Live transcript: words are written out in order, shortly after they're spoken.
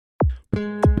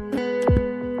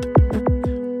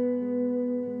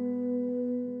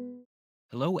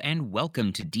Hello and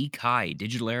welcome to DKai,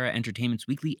 Digital Era Entertainment's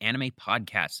weekly anime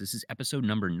podcast. This is episode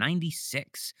number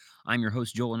 96. I'm your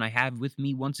host, Joel, and I have with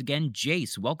me once again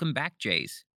Jace. Welcome back,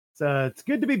 Jace. It's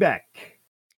good to be back.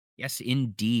 Yes,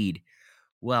 indeed.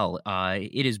 Well,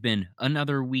 it has been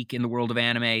another week in the world of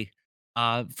anime.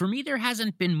 For me, there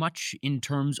hasn't been much in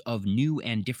terms of new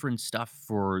and different stuff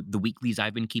for the weeklies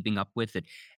I've been keeping up with.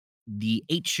 The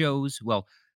 8 shows, well,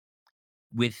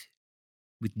 with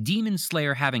Demon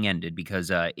Slayer having ended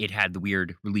because it had the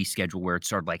weird release schedule where it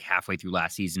started like halfway through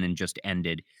last season and just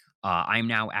ended. I'm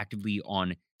now actively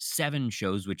on 7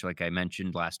 shows, which, like I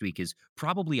mentioned last week, is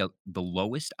probably the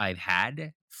lowest I've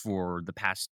had for the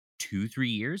past 2-3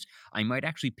 years. I might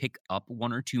actually pick up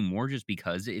 1 or 2 more just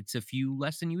because it's a few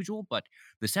less than usual. But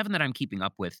the 7 that I'm keeping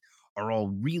up with are all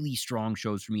really strong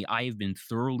shows for me. I have been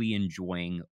thoroughly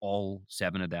enjoying all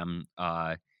 7 of them.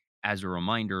 As a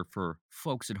reminder for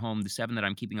folks at home, the 7 that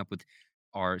I'm keeping up with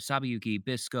are Sabiyuki,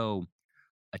 Bisco,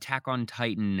 Attack on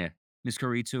Titan, Miss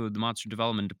Koritsu, The Monster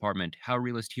Development Department, How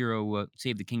Realist Hero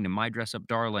Saved the Kingdom, My Dress Up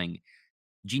Darling,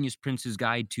 Genius Prince's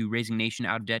Guide to Raising Nation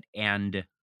Out of Debt, and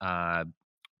uh,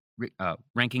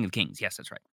 Ranking of Kings. Yes, that's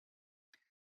right.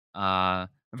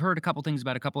 I've heard a couple things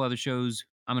about a couple other shows.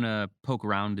 I'm gonna poke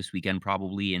around this weekend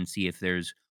probably and see if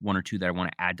there's 1 or 2 that I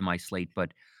want to add to my slate,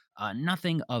 but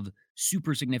nothing of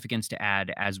super significance to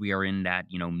add as we are in that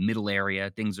middle area.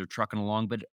 Things are trucking along,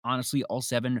 but honestly, all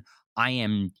 7, I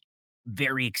am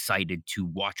very excited to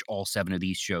watch all 7 of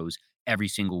these shows every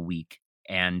single week.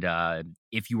 And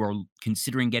if you are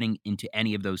considering getting into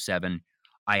any of those 7,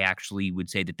 I actually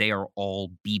would say that they are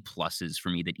all B pluses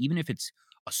for me. That even if it's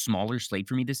a smaller slate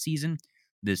for me this season,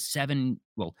 the 7,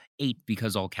 well, 8,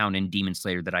 because I'll count in Demon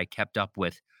Slayer that I kept up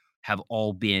with, have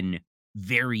all been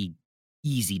very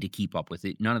easy to keep up with.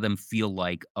 It. None of them feel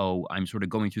like, oh, I'm sort of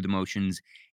going through the motions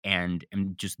and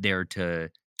am just there to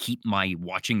keep my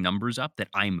watching numbers up. That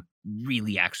I'm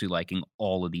really actually liking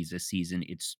all of these this season.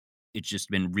 It's just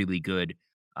been really good.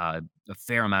 A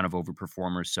fair amount of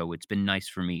overperformers, so it's been nice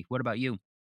for me. What about you?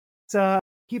 It's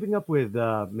keeping up with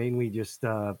mainly just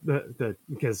the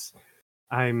because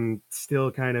I'm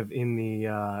still kind of in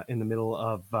the middle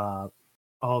of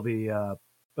all the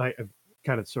like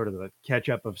kind of sort of the catch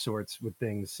up of sorts with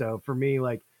things. So for me,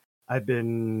 like I've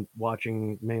been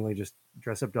watching mainly just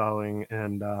Dress Up Darling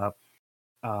and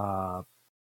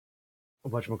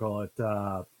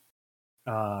whatchamacallit,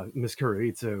 Miss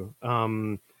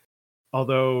Kuritsu.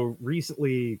 Although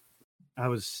recently I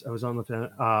was on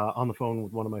the phone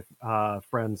with one of my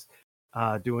friends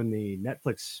doing the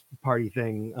Netflix party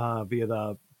thing via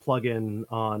the plugin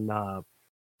on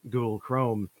Google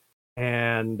Chrome,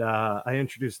 and I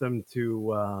introduced them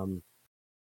to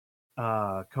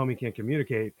Comey Can't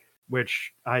Communicate,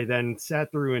 which I then sat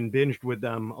through and binged with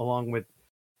them along with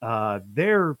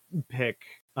their pick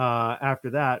after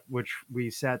that, which we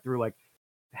sat through like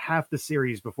half the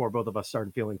series before both of us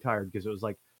started feeling tired because it was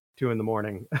like 2 in the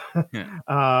morning.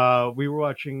 Yeah. We were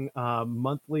watching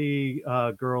monthly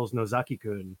Girls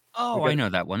Nozaki-kun. Oh, I Because know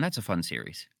that one. That's a fun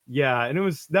series. yeah, and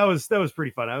that was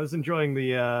pretty fun. I was enjoying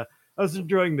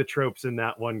the tropes in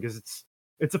that one because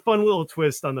it's a fun little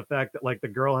twist on the fact that like the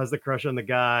girl has the crush on the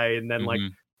guy, and then like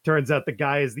Mhm. turns out the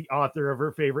guy is the author of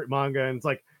her favorite manga, and it's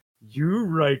like, you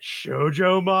write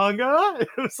shoujo manga? It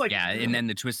was like, Yeah, and then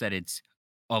the twist that it's,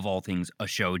 of all things, a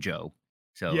shoujo.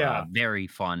 So, yeah, very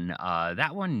fun.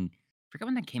 That one, forget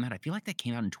when that came out. I feel like that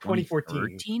came out in 2014.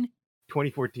 2013?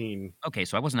 2014. Okay,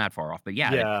 so I wasn't that far off, but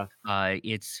yeah, Yeah.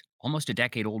 it's almost a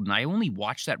decade old, and I only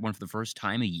watched that one for the first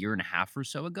time a year and a half or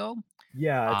so ago,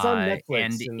 Yeah, it's on and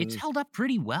Netflix, it's and held up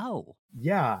pretty well.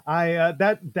 yeah, I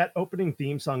that opening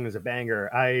theme song is a banger.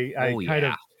 I Oh, kind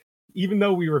yeah. of, even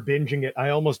though we were binging it, I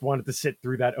almost wanted to sit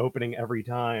through that opening every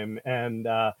time, and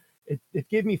it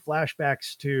gave me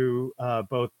flashbacks to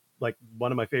both like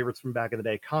one of my favorites from back in the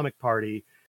day, Comic Party,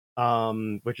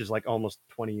 which is like almost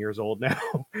 20 years old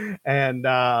now, and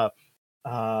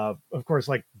of course,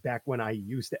 like back when I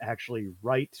used to actually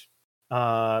write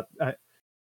quote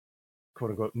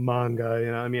unquote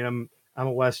manga. I mean, I'm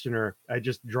a Westerner. I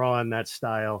just draw in that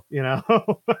style.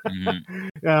 Mhm.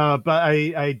 But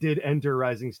I did enter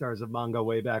Rising Stars of Manga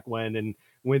way back when, and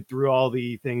went through all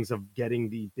the things of getting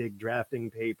the big drafting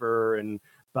paper and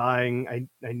buying. I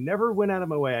never went out of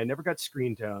my way. I never got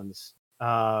screen tones.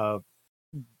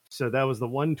 So that was the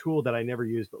one tool that I never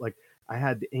used. But like I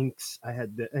had the inks, I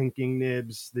had the inking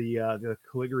nibs, the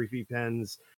calligraphy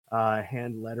pens,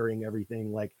 hand lettering,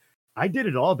 everything. Like I did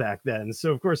it all back then.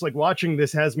 So of course, like watching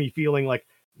this has me feeling like,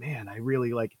 man, I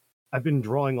really like. I've been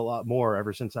drawing a lot more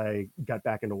ever since I got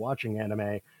back into watching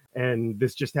anime, and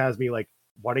this just has me like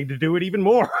wanting to do it even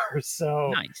more.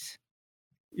 So Nice.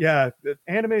 Yeah,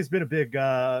 anime's been a big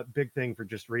thing for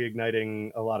just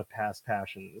reigniting a lot of past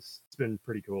passions. It's been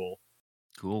pretty cool.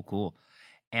 Cool, cool.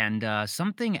 And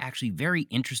something actually very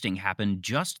interesting happened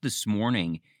just this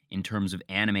morning in terms of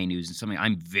anime news, and something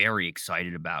I'm very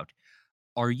excited about.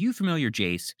 Are you familiar,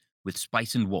 Jace, with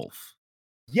Spice and Wolf?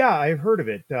 Yeah, I've heard of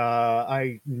it.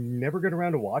 I never got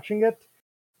around to watching it,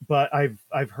 but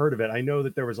I've heard of it. I know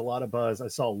that there was a lot of buzz. I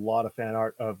saw a lot of fan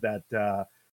art of that.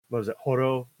 What was it?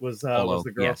 Horo was Holo,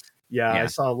 the girl. yes. Yeah, I Yeah.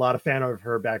 saw a lot of fan art of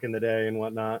her back in the day and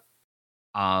whatnot.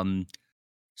 Um,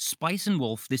 Spice and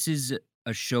Wolf, this is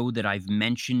a show that I've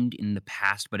mentioned in the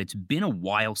past, but it's been a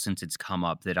while since it's come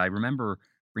up that I remember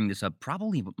bringing this up.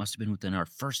 Probably what must have been within our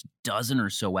first dozen or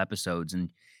so episodes.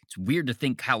 And it's weird to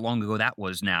think how long ago that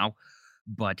was now.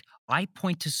 But I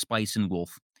point to Spice and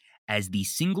Wolf as the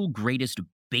single greatest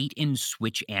bait and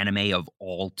switch anime of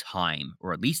all time,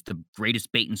 or at least the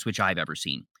greatest bait and switch I've ever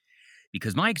seen.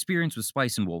 Because my experience with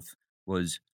Spice and Wolf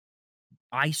was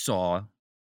I saw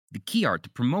the key art, the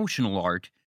promotional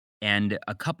art, and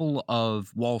a couple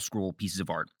of wall scroll pieces of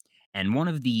art. And one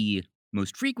of the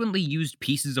most frequently used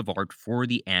pieces of art for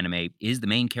the anime is the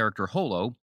main character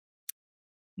Holo,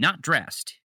 not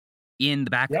dressed, in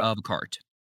the back Yep. of a cart.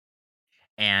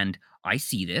 And I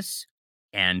see this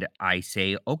and I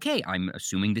say, okay, I'm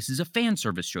assuming this is a fan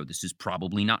service show. This is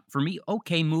probably not for me.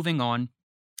 Okay, moving on.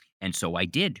 And so I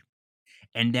did.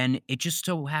 And then it just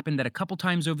so happened that a couple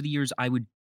times over the years, I would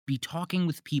be talking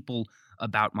with people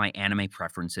about my anime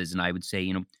preferences. And I would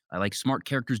say, I like smart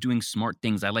characters doing smart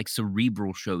things. I like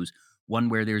cerebral shows, one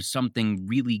where there's something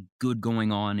really good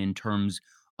going on in terms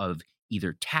of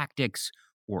either tactics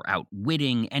or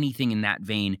outwitting, anything in that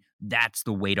vein. That's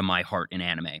the way to my heart in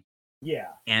anime.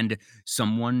 Yeah. And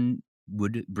someone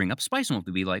would bring up Spice Wolf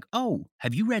to be like, "Oh,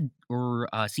 have you read or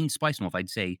seen Spice Wolf?" I'd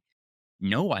say,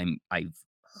 "No, I've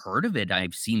heard of it.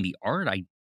 I've seen the art. I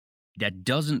that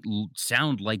doesn't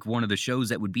sound like one of the shows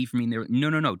that would be for me." And they're, "No,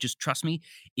 no, no. Just trust me.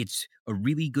 It's a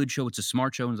really good show. It's a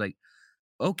smart show." And it's like,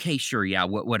 "Okay, sure, yeah,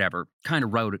 whatever." Kind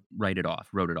of wrote it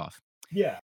off.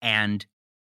 Yeah. And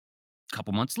a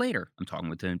couple months later, I'm talking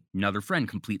with another friend,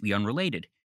 completely unrelated,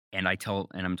 and I'm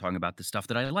talking about the stuff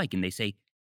that I like, and they say,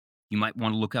 "You might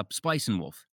want to look up Spice and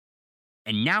Wolf."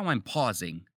 And now I'm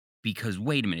pausing because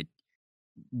wait a minute.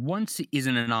 Once is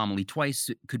an anomaly, twice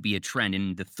could be a trend.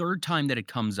 And the third time that it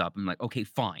comes up, I'm like, okay,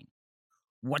 fine.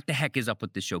 What the heck is up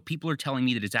with this show? People are telling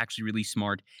me that it's actually really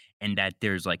smart and that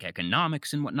there's like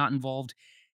economics and whatnot involved.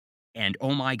 And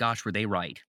oh my gosh, were they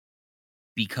right?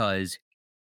 Because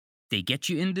they get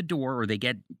you in the door, or they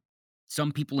get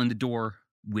some people in the door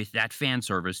with that fan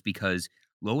service. Because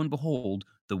lo and behold,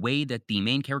 the way that the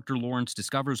main character Lawrence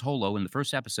discovers Holo in the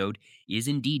first episode is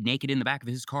indeed naked in the back of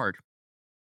his cart.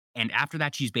 And after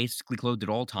that, she's basically clothed at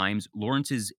all times.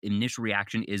 Lawrence's initial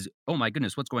reaction is, "Oh my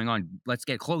goodness, what's going on? Let's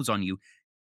get clothes on you."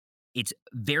 It's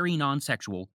very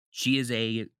non-sexual. She is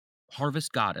a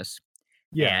harvest goddess,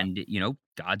 Yeah. and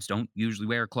gods don't usually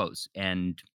wear clothes.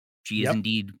 And she is Yep.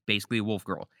 indeed basically a wolf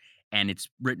girl. And it's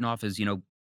written off as,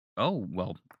 "Oh,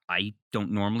 well, I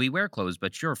don't normally wear clothes,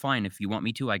 but sure, fine. If you want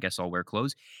me to, I guess I'll wear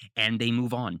clothes." And they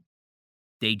move on.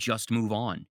 They just move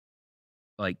on.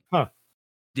 Like, Huh.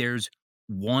 there's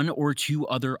one or two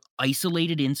other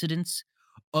isolated incidents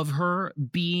of her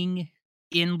being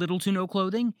in little to no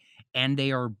clothing, and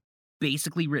they are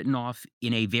basically written off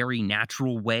in a very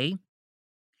natural way.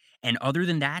 And other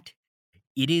than that,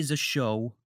 it is a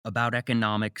show about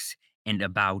economics and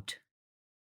about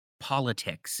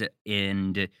politics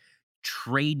and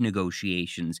trade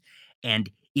negotiations.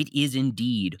 And it is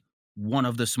indeed one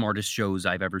of the smartest shows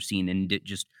I've ever seen. And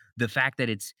just the fact that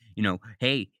it's,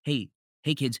 hey,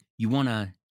 kids, you want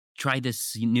to try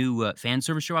this new fan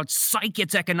service show out? Psych,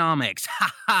 it's economics.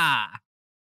 Ha ha.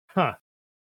 Huh.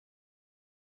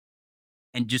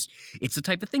 And just, it's the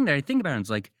type of thing that I think about. And it's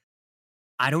like,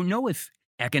 I don't know if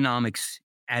economics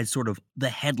as sort of the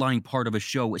headline part of a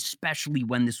show, especially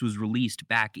when this was released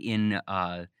back in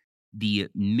the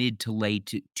mid to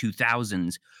late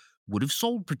 2000s, would have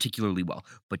sold particularly well.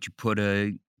 But you put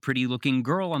a pretty looking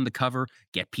girl on the cover,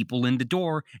 get people in the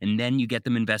door, and then you get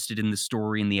them invested in the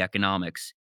story and the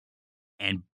economics.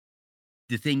 And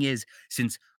the thing is,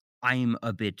 since I'm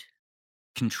a bit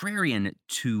contrarian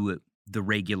to the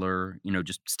regular,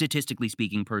 just statistically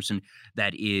speaking, person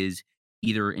that is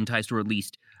either enticed or at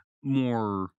least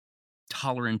more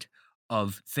tolerant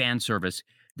of fan service,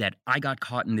 that I got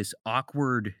caught in this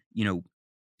awkward,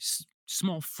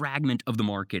 small fragment of the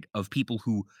market of people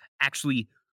who actually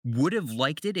would have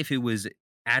liked it if it was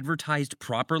advertised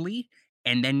properly,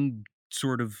 and then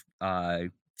sort of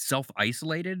self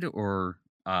isolated or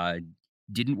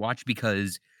didn't watch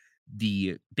because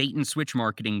the bait and switch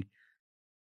marketing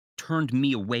turned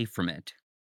me away from it.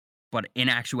 But in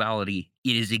actuality,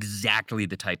 it is exactly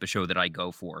the type of show that I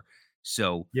go for.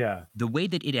 So, Yeah. the way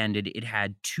that it ended, it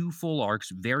had 2 full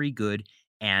arcs, very good,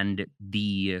 and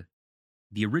the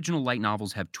original light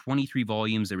novels have 23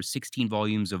 volumes, there were 16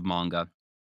 volumes of manga,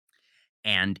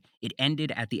 and it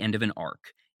ended at the end of an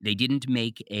arc. They didn't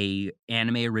make a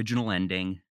anime original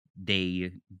ending.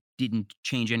 They didn't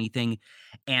change anything,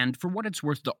 and for what it's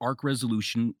worth, the arc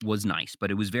resolution was nice,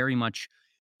 but it was very much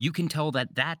you can tell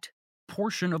that that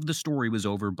portion of the story was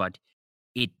over, but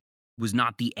it was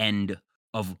not the end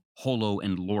of Holo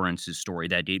and Lawrence's story.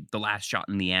 The last shot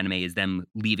in the anime is them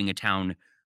leaving a town,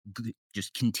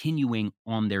 just continuing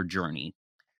on their journey.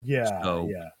 Yeah, So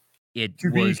yeah. it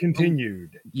To be was, oh,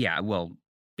 continued. yeah, well,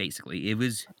 basically, it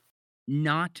was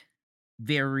not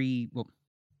very well.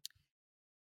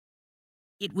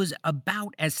 It was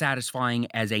about as satisfying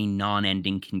as a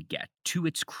non-ending can get, to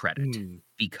its credit, Mm,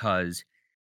 because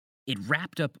it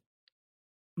wrapped up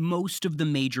most of the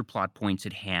major plot points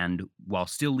at hand while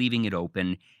still leaving it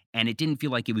open, and it didn't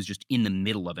feel like it was just in the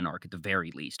middle of an arc at the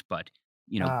very least, but,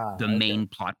 the okay. main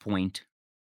plot point,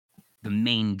 the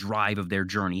main drive of their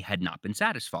journey had not been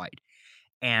satisfied.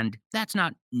 And that's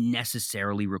not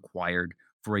necessarily required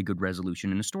for a good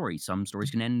resolution in a story. Some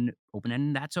stories can end open end,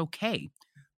 and that's okay.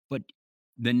 But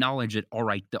the knowledge that, all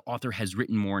right, the author has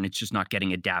written more and it's just not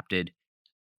getting adapted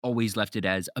always left it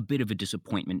as a bit of a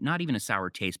disappointment, not even a sour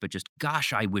taste, but just,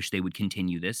 gosh, I wish they would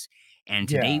continue this. And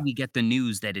today Yeah, we get the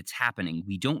news that it's happening.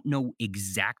 We don't know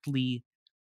exactly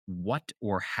what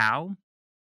or how.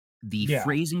 The yeah.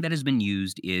 phrasing that has been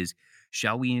used is,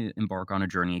 shall we embark on a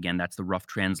journey again? That's the rough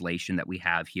translation that we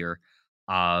have here.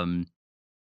 Um,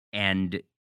 and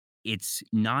it's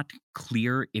not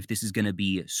clear if this is going to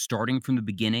be starting from the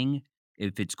beginning,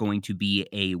 if it's going to be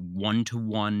a one to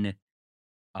one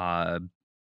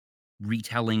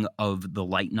retelling of the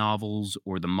light novels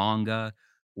or the manga,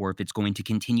 or if it's going to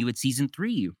continue at season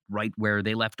 3, right where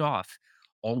they left off.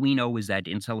 All we know is that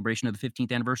in celebration of the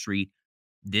 15th anniversary,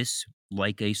 this,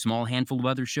 like a small handful of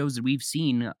other shows that we've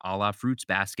seen, a la Fruits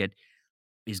Basket,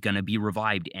 is going to be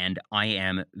revived. And I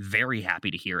am very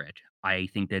happy to hear it. I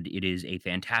think that it is a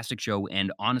fantastic show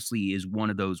and honestly is one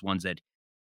of those ones that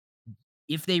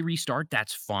if they restart,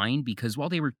 that's fine because while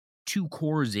they were 2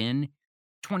 cores in,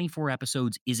 24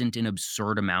 episodes isn't an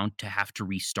absurd amount to have to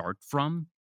restart from.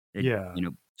 It Yeah.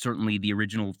 certainly the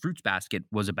original Fruits Basket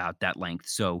was about that length,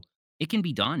 so it can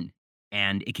be done,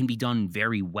 and it can be done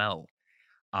very well.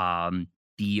 Um,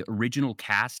 the original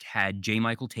cast had J.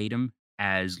 Michael Tatum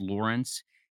as Lawrence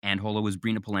and Holo as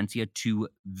Brina Palencia, 2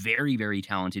 very, very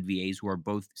talented VAs who are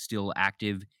both still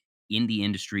active in the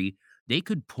industry. They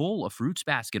could pull a Fruits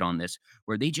Basket on this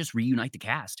where they just reunite the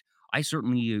cast. I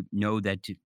certainly know that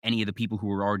any of the people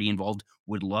who are already involved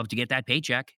would love to get that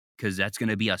paycheck because that's going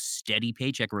to be a steady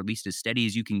paycheck, or at least as steady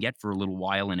as you can get for a little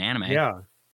while in anime. Yeah.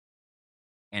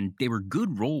 And they were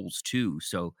good roles too.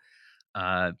 So,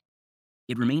 uh,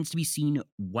 it remains to be seen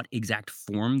what exact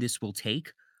form this will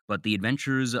take, but the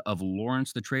adventures of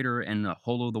Lawrence the Traitor and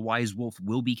Holo the Wise Wolf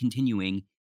will be continuing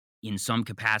in some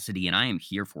capacity, and I am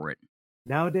here for it.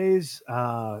 Nowadays,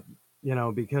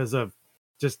 because of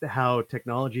just how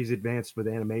technology's advanced with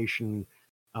animation,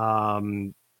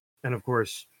 um, and of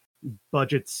course,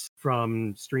 budgets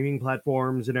from streaming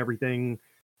platforms and everything,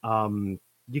 um,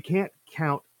 you can't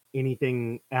count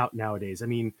anything out nowadays. I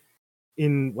mean,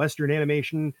 in Western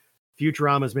animation,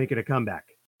 Futurama's making a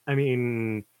comeback. I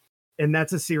mean, and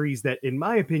that's a series that, in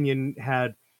my opinion,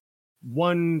 had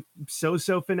one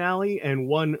so-so finale and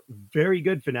one very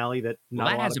good finale that Well,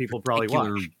 not a lot of people probably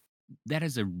watched. that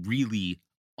has a really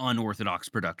unorthodox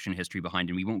production history behind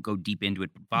it. We won't go deep into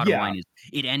it, but bottom Yeah, line is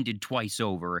it ended twice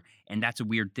over, and that's a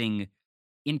weird thing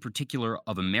in particular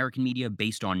of American media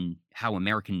based on how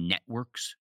American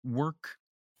networks work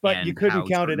but you and couldn't how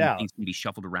count it certain out. things can be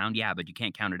shuffled around. Yeah, but you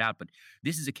can't count it out. But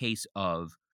this is a case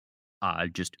of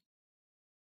just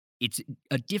it's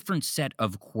a different set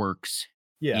of quirks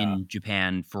Yeah, in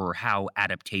Japan for how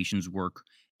adaptations work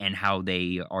and how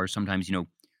they are sometimes,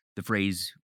 the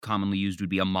phrase commonly used would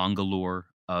be a manga lore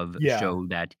of a yeah, show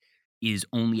that is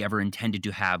only ever intended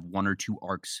to have 1 or 2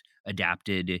 arcs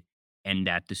adapted and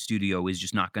that the studio is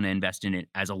just not gonna invest in it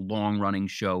as a long-running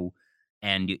show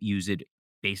and use it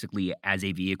basically as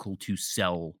a vehicle to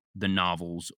sell the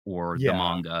novels or the yeah,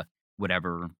 manga,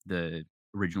 whatever the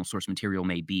original source material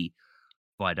may be.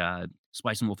 But,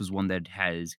 Spice and Wolf is one that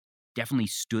has definitely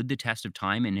stood the test of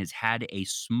time and has had a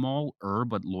smaller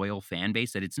but loyal fan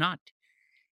base that it's not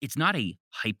a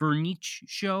hyper niche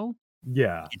show.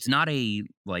 yeah, It's not a,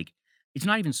 like it's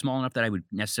not even small enough that I would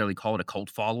necessarily call it a cult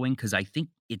following because I think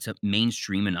it's a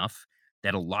mainstream enough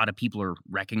that a lot of people are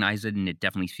recognize it, and it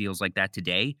definitely feels like that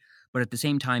today. But at the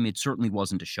same time, it certainly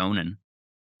wasn't a shonen.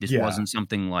 This Yeah. wasn't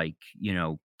something like,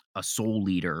 a Soul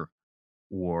Leader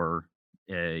or,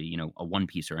 a One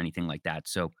Piece or anything like that.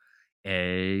 So,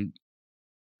 uh,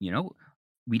 you know,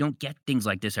 we don't get things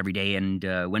like this every day, and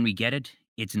when we get it,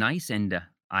 it's nice. And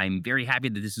I'm very happy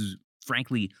that this is,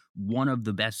 frankly, one of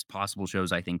the best possible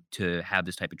shows I think to have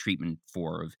this type of treatment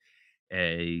for. Of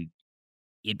uh,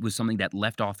 it was something that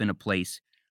left off in a place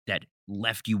that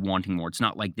left you wanting more. It's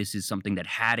not like this is something that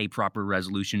had a proper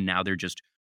resolution. Now they're just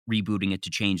rebooting it to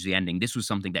change the ending. This was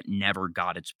something that never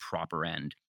got its proper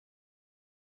end.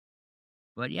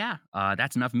 But yeah,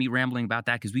 that's enough of me rambling about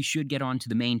that because we should get on to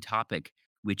the main topic,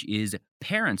 which is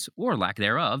parents or lack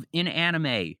thereof in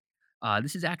anime.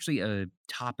 This is actually a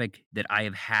topic that I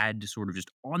have had sort of just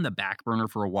on the back burner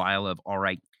for a while. Of all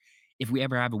right, if we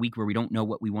ever have a week where we don't know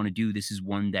what we want to do, this is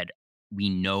one that we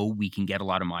know we can get a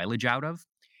lot of mileage out of.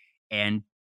 And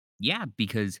yeah,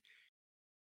 because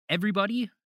everybody,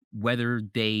 whether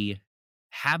they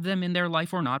have them in their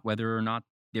life or not, whether or not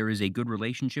there is a good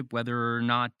relationship, whether or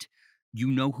not you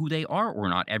know who they are or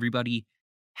not, everybody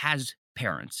has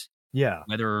parents, Yeah.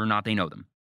 whether or not they know them.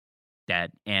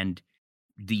 That and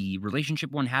the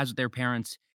relationship one has with their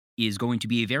parents is going to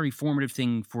be a very formative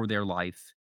thing for their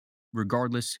life,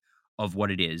 regardless of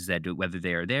what it is, that whether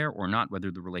they are there or not,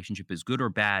 whether the relationship is good or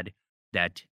bad,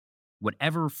 that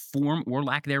whatever form or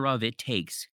lack thereof it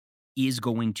takes is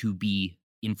going to be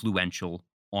influential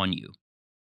on you.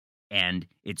 And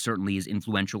it certainly is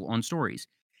influential on stories.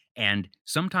 And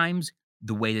sometimes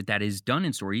the way that that is done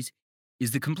in stories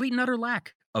is the complete and utter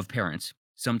lack of parents.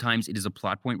 Sometimes it is a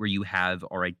plot point where you have,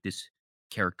 all right, this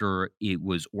character, it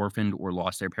was orphaned or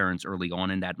lost their parents early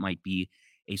on, and that might be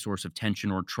a source of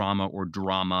tension or trauma or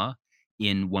drama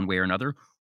in one way or another.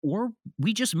 Or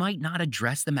we just might not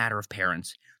address the matter of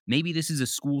parents. Maybe this is a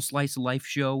school slice of life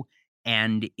show,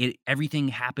 and everything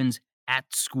happens at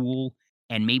school,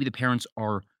 and maybe the parents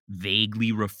are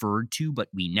vaguely referred to, but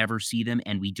we never see them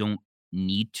and we don't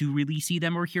need to really see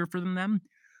them or hear from them.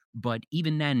 But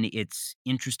even then, it's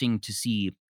interesting to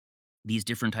see these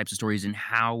different types of stories and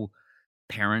how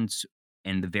parents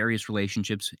and the various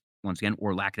relationships, once again,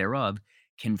 or lack thereof,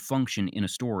 can function in a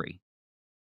story.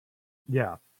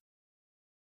 Yeah.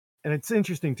 And it's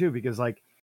interesting too because like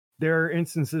there are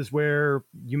instances where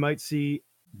you might see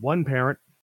one parent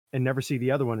and never see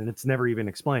the other one and it's never even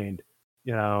explained.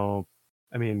 You know,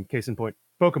 I mean, case in point,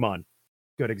 Pokemon,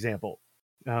 good example.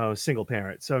 Single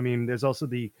parent. So I mean, there's also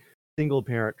the single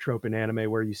parent trope in anime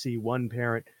where you see one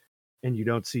parent and you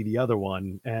don't see the other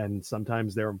one, and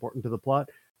sometimes they're important to the plot.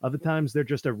 Other times they're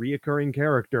just a reoccurring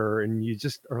character, and you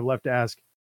just are left to ask,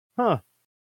 "Huh,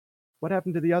 what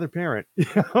happened to the other parent?"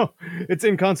 It's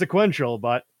inconsequential,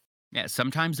 but Yeah,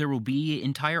 sometimes there will be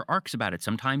entire arcs about it.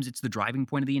 Sometimes it's the driving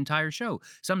point of the entire show.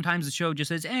 Sometimes the show just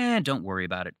says, don't worry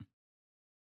about it.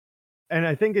 and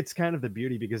I think it's kind of the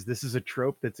beauty because this is a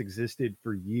trope that's existed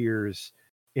for years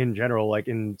in general, like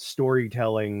in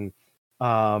storytelling.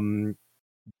 Um,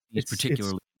 He's it's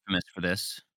particularly infamous for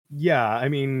this. Yeah, I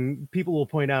mean, people will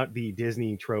point out the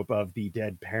Disney trope of the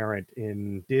dead parent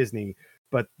in Disney,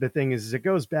 but the thing is it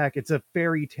goes back, it's a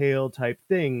fairy tale type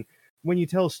thing. When you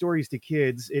tell stories to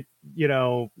kids, you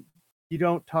know, you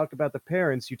don't talk about the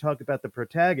parents, you talk about the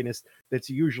protagonist that's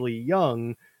usually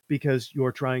young because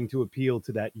you're trying to appeal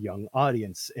to that young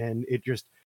audience. And it just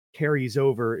carries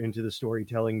over into the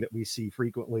storytelling that we see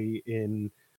frequently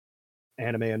in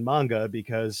anime and manga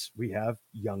because we have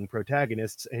young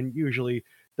protagonists and usually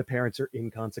the parents are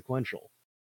inconsequential.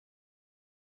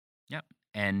 Yep.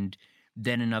 And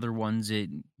then in other ones, it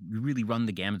we really run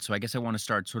the gamut. So I guess I want to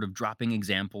start sort of dropping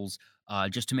examples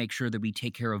just to make sure that we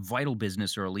take care of vital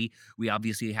business early. We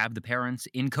obviously have the parents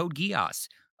in Code Geass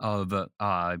of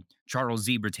Charles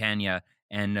Z. Britannia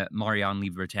and Marianne Lee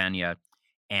Britannia.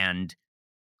 And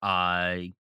uh,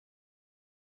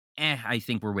 I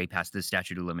think we're way past the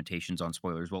statute of limitations on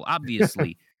spoilers. Well,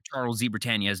 obviously, Charles Z.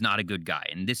 Britannia is not a good guy,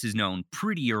 and this is known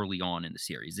pretty early on in the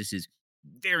series. This is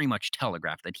very much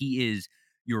telegraphed that he is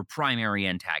your primary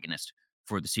antagonist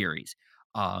for the series.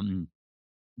 Um,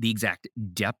 the exact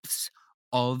depths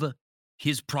of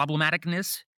his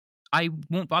problematicness, I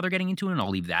won't bother getting into, and I'll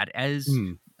leave that as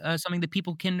Hmm. something that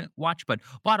people can watch. But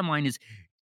bottom line is,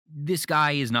 this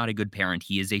guy is not a good parent.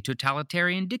 He is a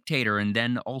totalitarian dictator, and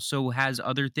then also has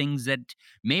other things that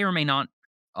may or may not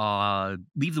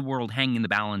leave the world hanging in the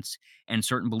balance, and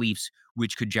certain beliefs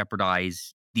which could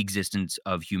jeopardize the existence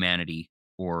of humanity,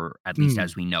 or at least Hmm.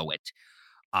 as we know it.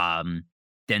 Um,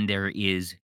 then there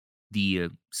is the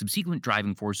subsequent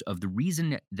driving force of the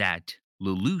reason that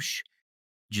Lelouch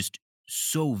just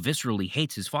so viscerally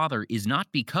hates his father is not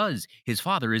because his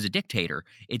father is a dictator.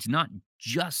 It's not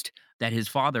just that his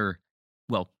father,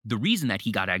 well, the reason that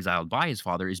he got exiled by his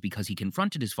father is because he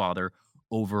confronted his father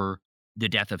over the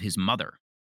death of his mother.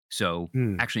 So,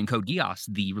 Mm, actually, in Code Geass,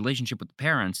 the relationship with the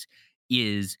parents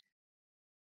is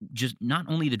just not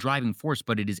only the driving force,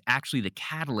 but it is actually the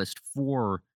catalyst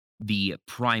for the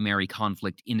primary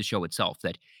conflict in the show itself.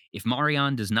 That if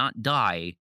Marion does not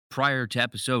die prior to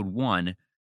episode 1,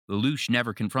 Lelouch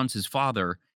never confronts his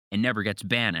father and never gets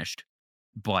banished.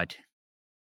 But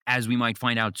as we might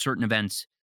find out, certain events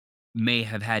may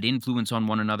have had influence on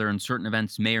one another, and certain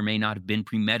events may or may not have been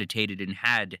premeditated and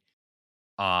had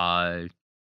uh,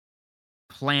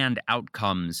 planned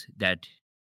outcomes that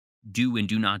do and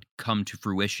do not come to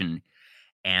fruition.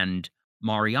 And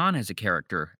Marianne as a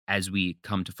character, as we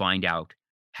come to find out,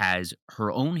 has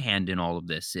her own hand in all of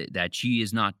this. That she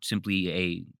is not simply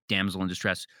a damsel in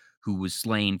distress who was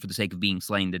slain for the sake of being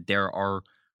slain, that there are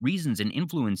reasons and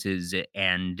influences,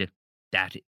 and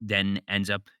that then ends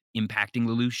up impacting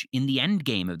Lelouch in the end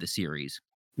game of the series.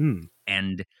 mm,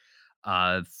 And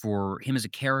for him as a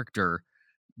character,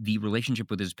 the relationship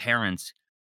with his parents,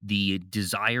 the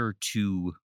desire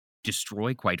to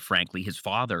destroy, quite frankly, his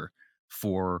father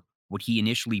for what he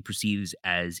initially perceives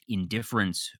as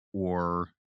indifference or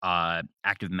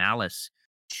active malice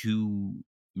to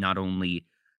not only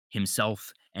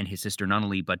himself and his sister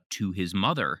Nunnally, but to his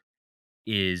mother,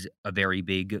 is a very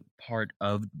big part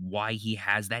of why he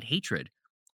has that hatred.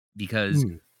 Because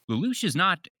mm, Lelouch is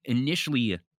not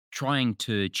initially trying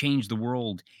to change the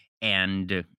world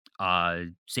and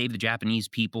save the Japanese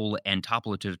people and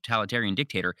topple a totalitarian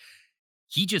dictator.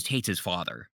 He just hates his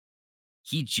father.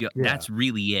 yeah. That's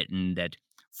really it. And that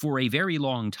for a very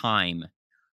long time,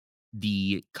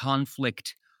 the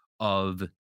conflict of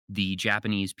the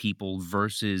Japanese people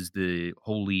versus the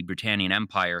Holy Britannian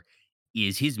Empire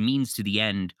is his means to the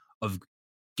end of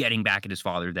getting back at his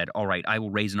father. That, all right, I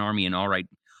will raise an army, and all right,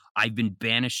 I've been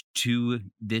banished to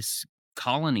this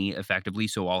colony effectively,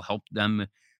 so I'll help them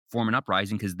form an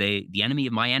uprising because the enemy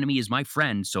of my enemy is my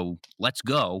friend, so let's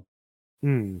go.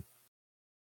 Mm,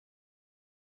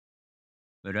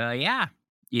 But yeah,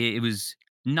 it was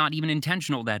not even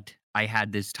intentional that I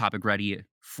had this topic ready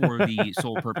for the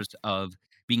sole purpose of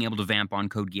being able to vamp on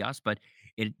Code Geass, but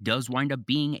it does wind up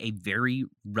being a very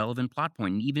relevant plot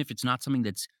point. And even if it's not something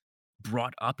that's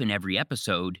brought up in every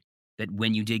episode, that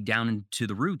when you dig down into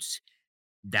the roots,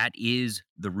 that is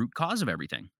the root cause of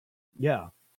everything. yeah.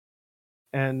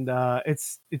 And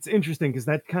it's interesting because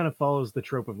that kind of follows the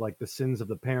trope of like the sins of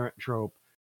the parent trope,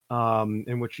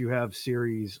 in which you have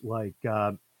series like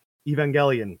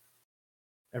Evangelion.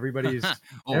 Everybody's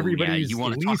Oh yeah, you everybody's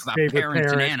want to talk least about favorite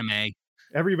parents in parent, anime?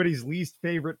 everybody's least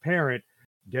favorite parent,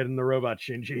 getting the robot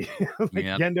Shinji, like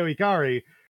Yep, Gendo Ikari,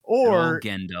 good old or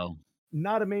Gendo.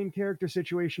 not a main character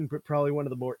situation, but probably one of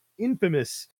the more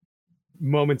infamous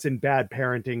moments in bad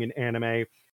parenting in anime.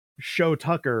 Show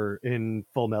Tucker in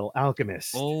Full Metal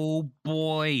Alchemist.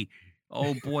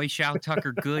 Oh boy, Shao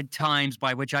Tucker, good times.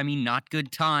 By which I mean not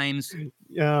good times.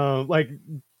 Like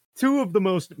two of the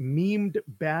most memed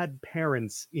bad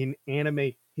parents in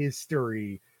anime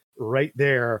history, right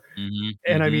there. Hmm,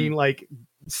 And I hmm. mean, like,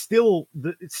 still,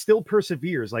 it still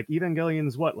perseveres. Like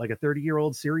Evangelion's what, like a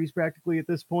 30-year-old series practically at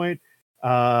this point.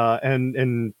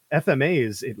 And FMA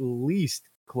is at least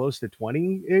close to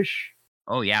 20-ish.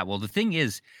 Oh yeah. Well, the thing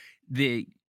is, the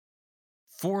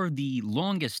for the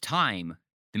longest time,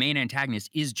 the main antagonist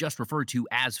is just referred to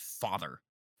as father,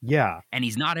 Yeah, and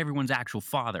he's not everyone's actual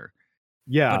father,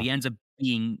 but yeah. he ends up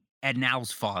being Ed and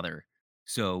Al's father.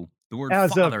 So the word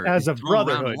As of father as is of thrown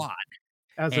around a Brotherhood, lot.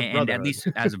 as of And at Brotherhood. least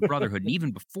as of Brotherhood, and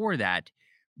even before that,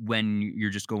 when you're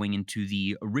just going into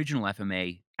the original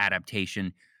FMA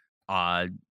adaptation, uh,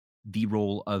 the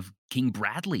role of King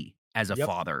Bradley as a Yep,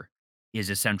 father is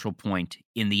a central point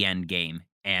in the end game,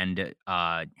 and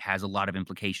has a lot of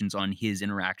implications on his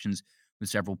interactions with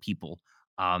several people.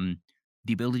 Um,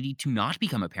 the ability to not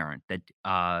become a parent, that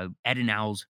Ed and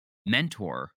Al's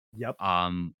mentor, yep.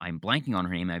 I'm blanking on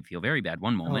her name. I feel very bad.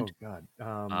 One moment. Oh God.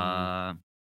 Uh,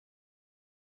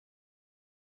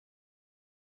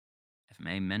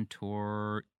 FMA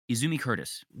mentor Izumi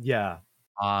Curtis. Yeah,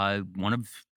 One of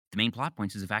the main plot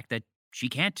points is the fact that she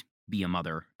can't be a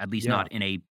mother, at least yeah. not in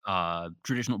a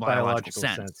traditional biological Biological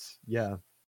sense. sense. Yeah.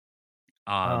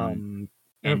 Um, Um,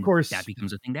 and of and that course,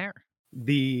 becomes a thing there.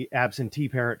 the absentee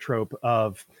parent trope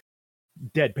of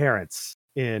dead parents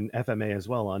in FMA as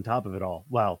well. On top of it all,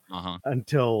 well, Uh huh.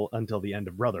 until the end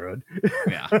of Brotherhood.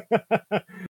 Yeah.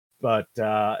 But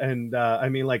and I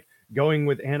mean, like going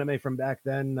with anime from back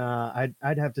then, I'd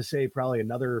have to say probably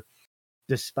another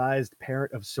despised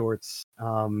parent of sorts,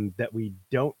 that we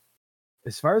don't,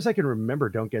 as far as I can remember,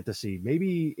 don't get to see.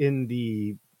 Maybe in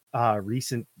the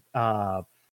recent uh,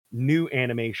 new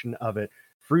animation of it,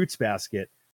 Fruits Basket,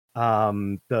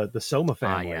 the Soma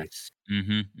Ah, family. yes.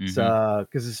 Mhm, mhm. So,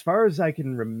 because as far as I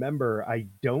can remember, I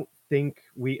don't think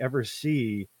we ever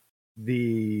see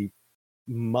the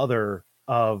mother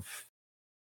of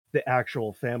the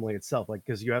actual family itself. Like,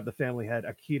 because you have the family head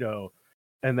Akito,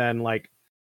 and then like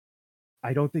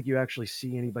I don't think you actually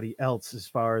see anybody else as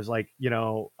far as like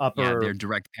Yeah, upper. they're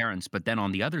direct parents, but then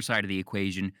on the other side of the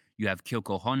equation, you have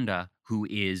Kyoko Honda, who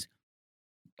is,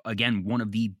 again, one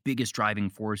of the biggest driving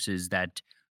forces that,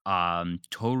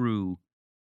 Toru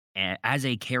as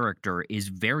a character is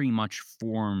very much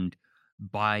formed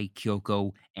by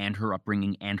Kyoko and her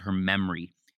upbringing and her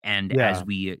memory. And as Yeah,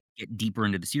 we get deeper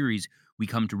into the series, we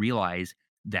come to realize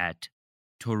that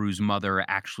Toru's mother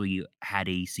actually had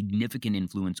a significant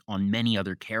influence on many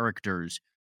other characters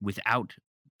without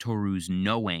Toru's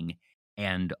knowing.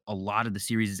 And a lot of the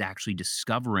series is actually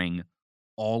discovering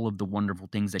all of the wonderful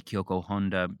things that Kyoko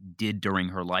Honda did during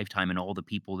her lifetime and all the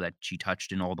people that she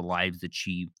touched and all the lives that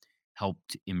she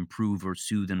helped improve or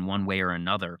soothe in one way or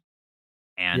another.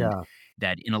 And yeah.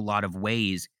 that in a lot of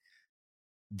ways,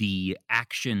 the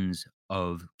actions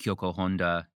of Kyoko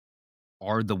Honda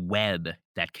are the web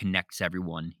that connects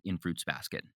everyone in Fruits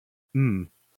Basket. Hmm.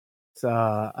 It's,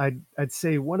 I'd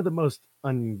say one of the most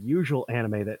unusual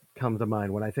anime that come to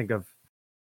mind when I think of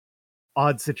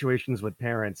odd situations with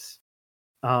parents.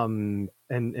 And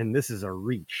this is a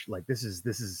reach. Like this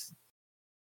is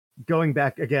going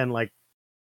back again, like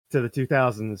to the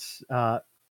 2000s.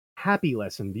 Happy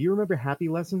Lesson. Do you remember Happy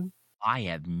Lesson? I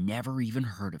have never even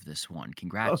heard of this one.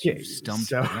 Congrats, you've Okay,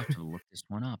 stumped so me. I have to look this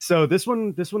one up. so this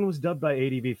one was dubbed by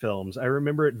ADV Films. I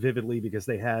remember it vividly because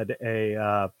they had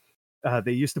a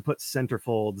they used to put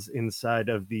centerfolds inside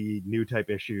of the new type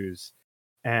issues,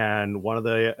 and one of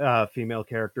the female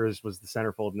characters was the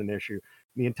centerfold in an issue.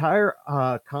 The entire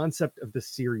concept of the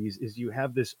series is you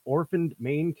have this orphaned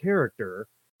main character,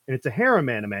 and it's a harem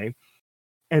anime,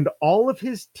 and all of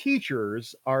his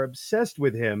teachers are obsessed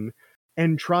with him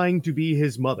and trying to be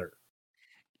his mother.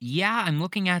 Yeah, I'm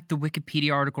looking at the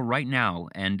Wikipedia article right now,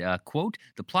 and quote: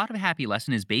 "The plot of Happy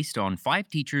Lesson is based on five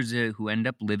teachers who end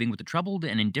up living with a troubled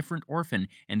and indifferent orphan,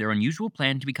 and their unusual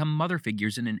plan to become mother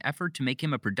figures in an effort to make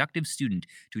him a productive student.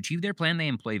 To achieve their plan, they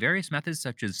employ various methods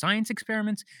such as science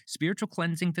experiments, spiritual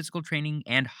cleansing, physical training,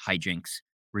 and hijinks.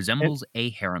 And Resembles a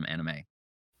harem anime."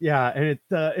 yeah, and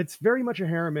it's very much a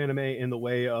harem anime in the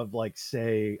way of like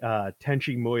say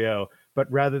Tenchi Muyo,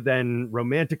 but rather than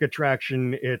romantic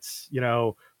attraction, it's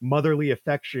motherly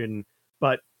affection.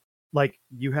 But like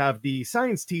you have the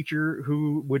science teacher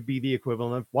who would be the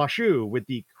equivalent of Washu with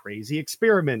the crazy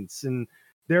experiments, and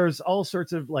there's all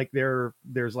sorts of like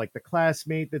there's like the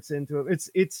classmate that's into it.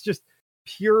 It's just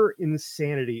pure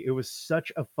insanity. It was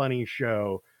such a funny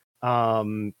show.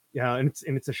 Yeah, and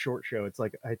it's a short show. It's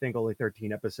like I think only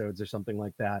 13 episodes or something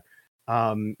like that.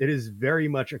 It is very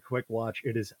much a quick watch.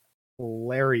 It is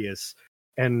hilarious,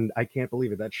 and I can't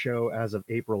believe it. That show as of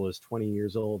April is 20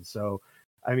 years old. So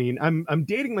I mean, I'm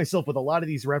dating myself with a lot of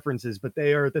these references, but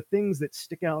they are the things that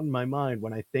stick out in my mind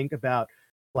when I think about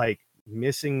like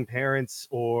missing parents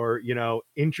or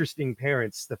interesting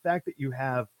parents. The fact that you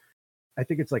have, I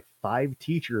think it's like five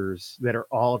teachers that are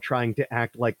all trying to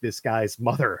act like this guy's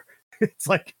mother. It's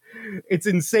like it's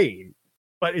insane,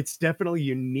 but it's definitely a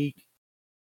unique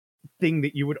thing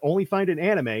that you would only find in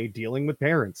anime dealing with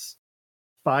parents.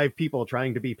 Five people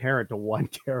trying to be parent to one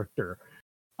character.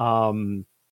 Um,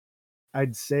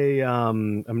 I'd say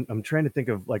I'm trying to think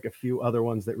of like a few other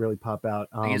ones that really pop out.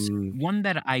 I guess one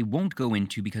that I won't go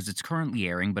into because it's currently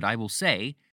airing, but I will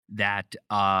say that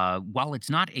while it's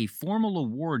not a formal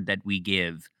award that we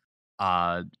give,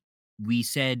 uh, we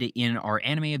said in our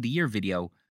Anime of the Year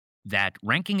video that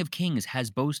Ranking of Kings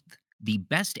has both the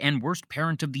Best and Worst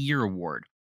Parent of the Year award.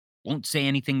 Won't say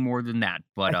anything more than that,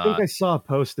 but I think I saw a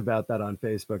post about that on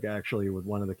Facebook actually with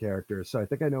one of the characters. So I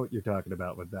think I know what you're talking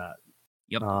about with that.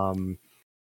 yep. Um,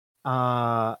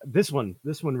 this one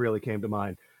really came to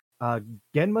mind. Uh,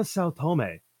 Genma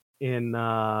Saotome in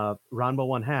Ranma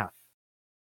One Half.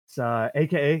 It's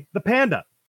aka the panda,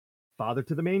 father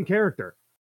to the main character.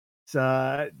 It's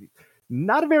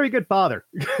not a very good father,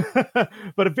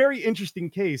 but a very interesting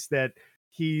case that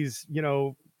he's,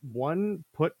 one,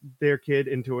 put their kid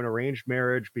into an arranged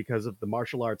marriage because of the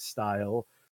martial arts style.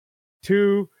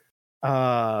 Two,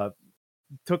 uh,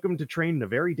 took him to train in a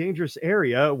very dangerous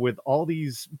area with all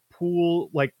these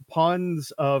like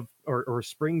ponds of or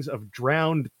springs of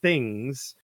drowned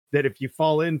things that if you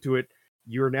fall into it,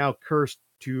 you're now cursed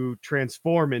to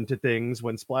transform into things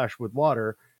when splashed with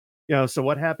water. So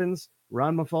what happens?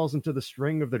 Ranma falls into the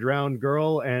string of the drowned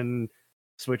girl and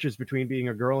switches between being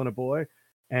a girl and a boy,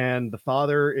 and the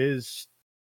father is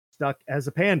stuck as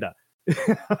a panda.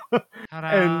 and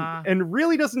Ta-da! and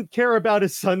really doesn't care about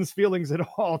his son's feelings at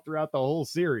all throughout the whole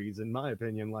series, in my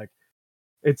opinion. Like,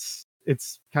 it's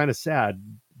kind of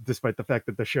sad, despite the fact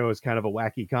that the show is kind of a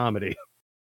wacky comedy.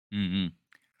 Mhm.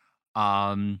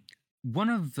 Um, One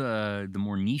of the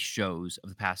more niche shows of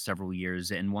the past several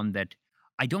years, and one that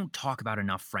I don't talk about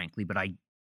enough, frankly, but I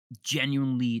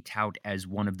genuinely tout as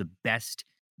one of the best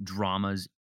dramas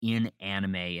in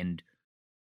anime, and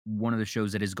one of the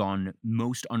shows that has gone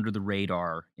most under the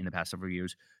radar in the past several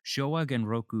years, Showa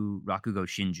Genroku Rakugo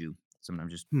Shinju.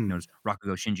 Sometimes just Hmm. known as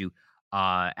Rakugo Shinju.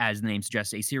 As the name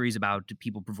suggests, a series about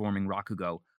people performing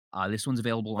Rakugo. This one's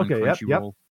available on Okay. Yep. Yep.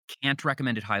 Crunchyroll. Can't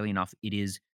recommend it highly enough. It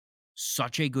is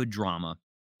such a good drama.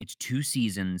 It's 2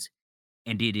 seasons,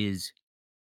 and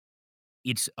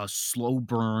it's a slow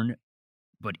burn,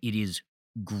 but it is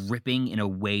gripping in a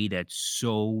way that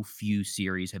so few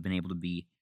series have been able to be.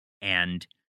 And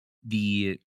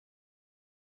the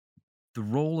the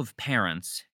role of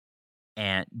parents,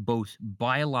 and both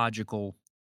biological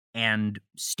and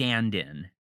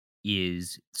stand-in,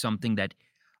 is something that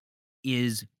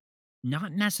is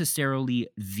not necessarily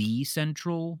the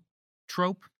central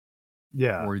trope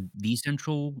Yeah. or the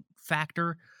central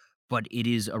factor, but it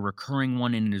is a recurring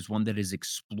one, and it is one that is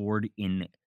explored in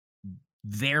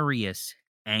various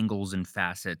angles and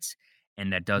facets,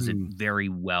 and that does it Hmm. very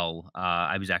well.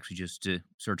 I was actually just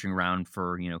searching around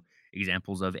for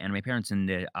examples of anime parents, and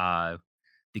the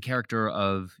character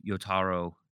of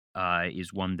Yotaro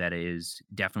is one that is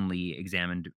definitely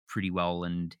examined pretty well,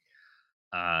 and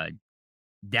uh,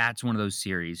 that's one of those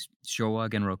series, Showa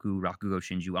Genroku Rakugo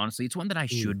Shinju. Honestly, it's one that I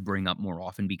Hmm. should bring up more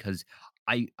often because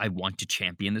I want to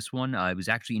champion this one. It was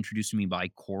actually introduced to me by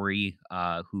Corey,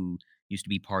 who used to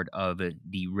be part of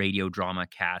the radio drama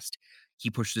cast. He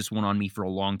pushed this one on me for a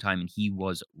long time, and he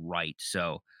was right.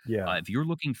 So, Yeah. if you're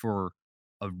looking for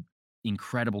a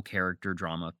incredible character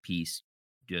drama piece,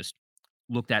 just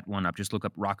look that one up. Just look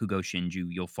up Rakugo Shinju.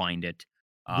 You'll find it.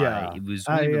 Yeah. It was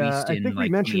only I released I in think we like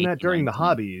mentioned that 2018, during the 19.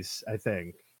 hobbies, I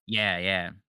think. Yeah,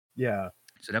 yeah. Yeah.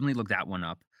 So definitely look that one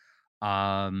up.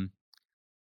 Um,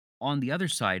 on the other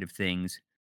side of things,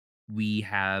 we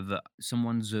have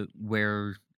someone's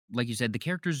where, like you said, the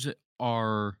characters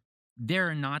are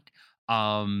they're not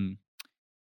um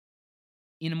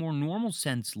in a more normal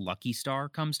sense. Lucky Star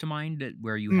comes to mind,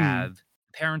 where you Hmm. have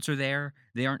parents are there.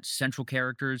 They aren't central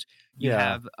characters. You Yeah.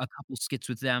 have a couple skits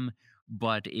with them,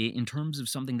 but in terms of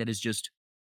something that is just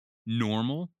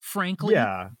normal, frankly,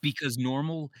 Yeah. because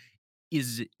normal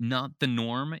is not the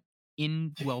norm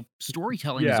in, well,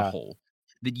 storytelling as a Yeah. whole.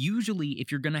 That usually,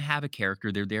 if you're gonna have a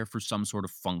character, they're there for some sort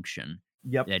of function,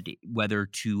 Yep. that whether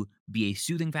to be a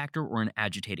soothing factor or an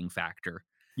agitating factor.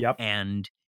 Yep. And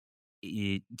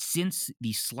since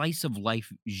the slice of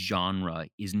life genre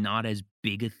is not as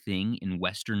big a thing in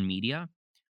Western media,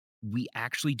 we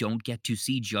actually don't get to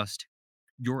see just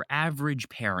your average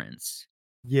parents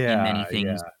in many Yeah.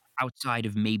 things Yeah. outside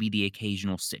of maybe the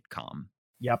occasional sitcom.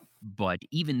 Yep. But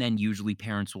even then, usually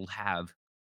parents will have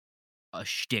a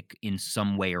shtick in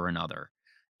some way or another.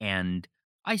 And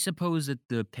I suppose that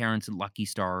the parents at Lucky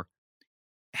Star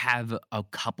have a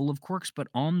couple of quirks, but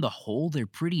on the whole, they're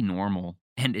pretty normal.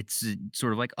 And it's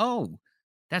sort of like, oh,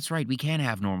 that's right, we can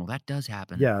have normal. That does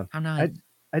happen. Yeah. How nice.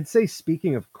 I'd say,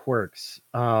 speaking of quirks,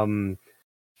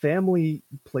 family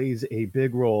plays a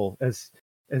big role, as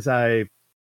I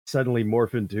suddenly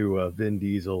morph into Vin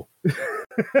Diesel.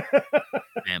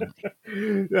 Family.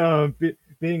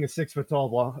 Being a 6 foot tall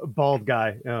bald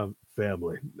guy,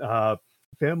 family,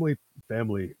 family,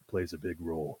 family plays a big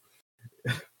role.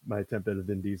 My attempt at a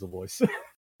Vin Diesel voice.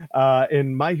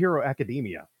 In My Hero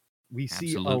Academia, we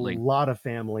see a Absolutely. lot of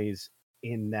families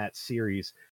in that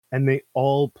series, and they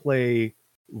all play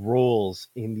roles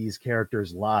in these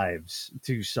characters' lives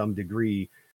to some degree,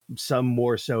 some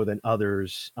more so than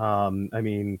others. I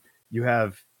mean, you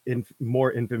have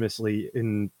more infamously,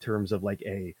 in terms of like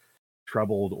a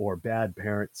troubled or bad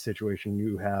parent situation,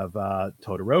 you have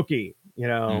Todoroki,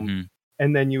 Hmm.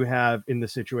 and then you have, in the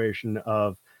situation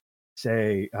of,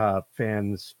 say,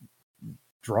 fans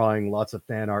drawing lots of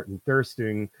fan art and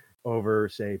thirsting over,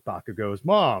 say, Bakugo's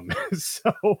mom.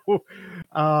 So,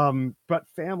 but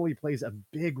family plays a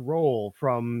big role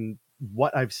from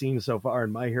what I've seen so far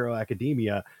in My Hero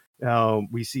Academia.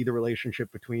 We see the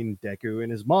relationship between Deku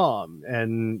and his mom,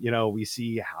 and we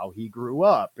see how he grew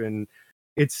up, and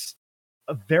it's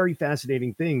a very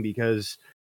fascinating thing because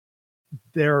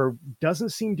there doesn't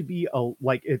seem to be a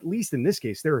like, at least in this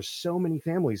case, there are so many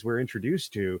families we're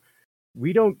introduced to.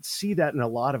 We don't see that in a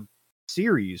lot of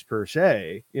series per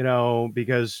se,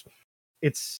 because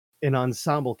it's an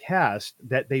ensemble cast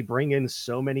that they bring in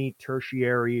so many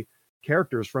tertiary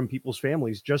characters from people's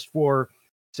families just for,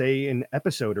 say, an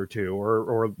episode or two,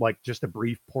 or like just a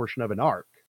brief portion of an arc.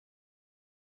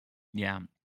 Yeah.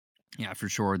 Yeah, for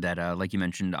sure. That, like you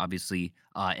mentioned, obviously,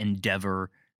 Endeavor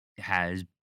has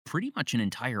pretty much an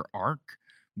entire arc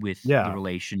with the Yeah,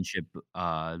 relationship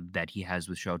that he has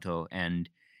with Shoto, and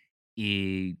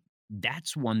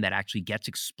that's one that actually gets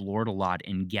explored a lot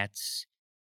and gets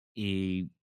a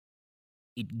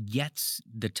it gets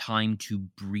the time to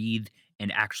breathe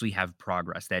and actually have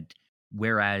progress. That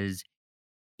whereas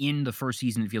in the first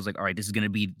season, it feels like, all right, this is going to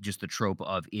be just the trope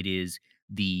of it is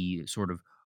the sort of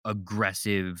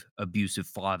aggressive, abusive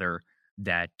father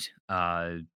that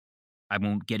I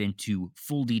won't get into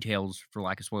full details for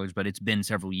lack of spoilers, but it's been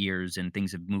several years and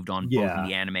things have moved on both in yeah,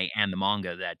 the anime and the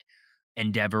manga that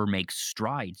Endeavor makes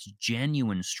strides,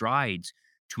 genuine strides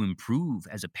to improve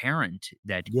as a parent,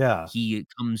 that yeah, he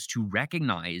comes to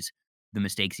recognize the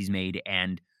mistakes he's made,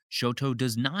 and Shoto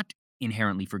does not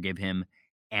inherently forgive him,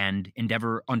 and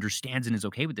Endeavor understands and is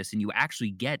okay with this, and you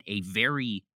actually get a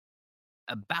very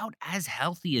about as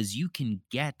healthy as you can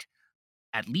get,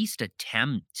 at least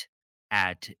attempt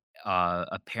at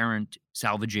a parent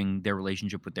salvaging their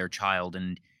relationship with their child,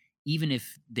 and even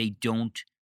if they don't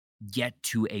get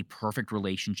to a perfect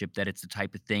relationship, that it's the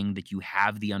type of thing that you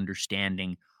have the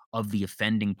understanding of the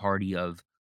offending party of,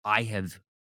 I have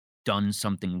done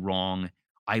something wrong.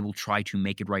 I will try to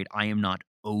make it right. I am not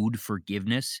owed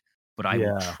forgiveness, but I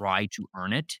will yeah, try to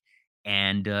earn it.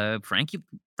 And frankly,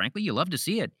 you love to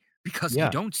see it because you yeah.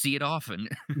 don't see it often.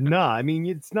 No, I mean,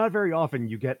 it's not very often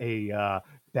you get a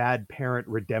bad parent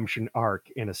redemption arc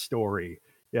in a story.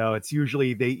 It's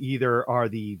usually they either are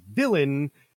the villain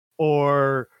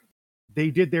or they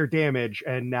did their damage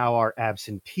and now are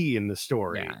absentee in the Yeah,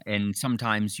 story. and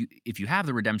sometimes if you have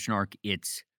the redemption arc,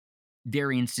 it's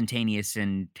very instantaneous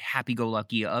and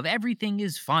happy-go-lucky of everything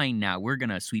is fine now. We're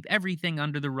gonna sweep everything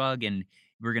under the rug and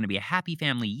we're gonna be a happy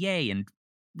family, yay, and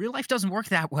real life doesn't work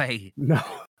that way. No.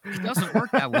 It doesn't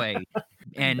work that way.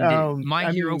 And My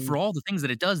I Hero, for mean, all the things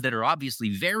that it does that are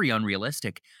obviously very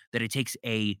unrealistic, that it takes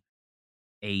a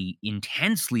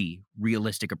intensely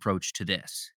realistic approach to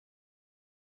this.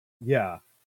 yeah.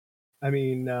 I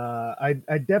mean, I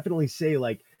definitely say,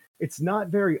 like, it's not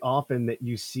very often that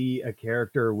you see a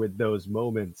character with those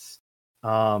moments.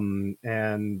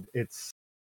 And it's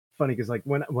funny because, like,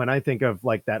 when I think of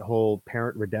like that whole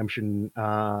parent redemption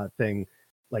thing,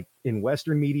 like in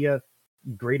Western media,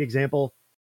 great example,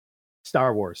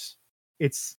 Star Wars.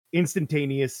 It's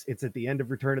instantaneous. It's at the end of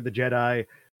Return of the Jedi,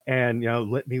 and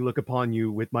let me look upon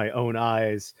you with my own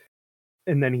eyes,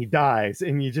 and then he dies,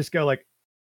 and you just go like,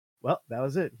 well, that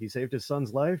was it. He saved his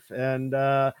son's life, and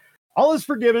all is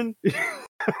forgiven.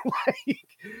 Like,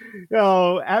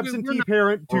 We're absentee not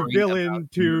parent to worrying about villain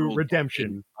to literal decades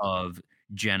redemption. of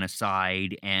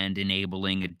genocide and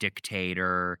enabling a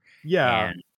dictator Yeah,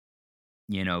 and,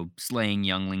 slaying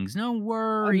younglings. No un-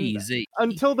 worries.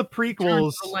 until the He turned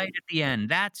to prequels. the light at the end.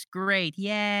 That's great.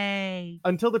 Yay.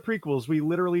 Until the prequels, we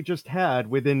literally just had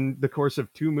within the course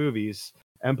of two movies,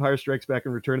 Empire Strikes Back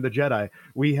and Return of the Jedi,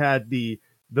 we had the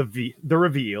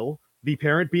reveal, the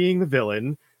parent being the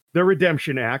villain, the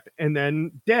redemption act, and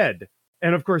then dead.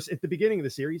 And of course, at the beginning of the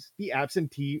series, the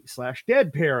absentee slash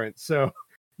dead parent. So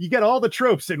you get all the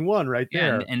tropes in one right Yeah,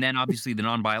 and there. and then obviously the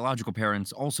non-biological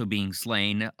parents also being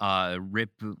slain,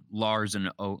 Rip, Lars,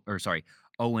 and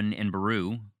Owen and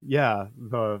Beru. Yeah,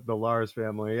 the Lars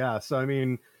family. Yeah, so I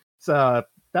mean, it's that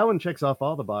one checks off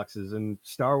all the boxes. And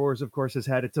Star Wars, of course, has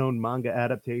had its own manga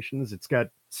adaptations. It's got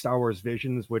Star Wars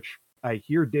Visions, which I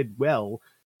hear did well.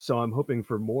 So I'm hoping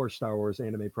for more Star Wars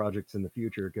anime projects in the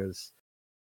future because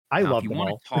I Now, if love you them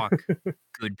wanna all. talk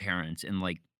good parents and,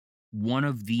 like, one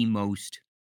of the most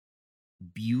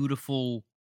beautiful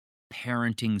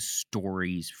parenting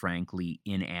stories, frankly,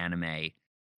 in anime,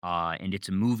 and it's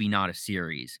a movie, not a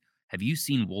series. Have you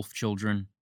seen Wolf Children?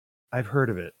 I've heard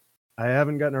of it. I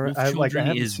haven't gotten around. Wolf I Children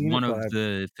haven't is seen it, one but of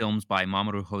the films by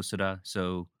Mamoru Hosoda,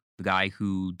 so the guy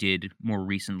who did more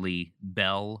recently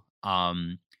Belle,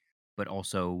 but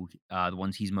also, the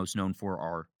ones he's most known for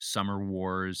are Summer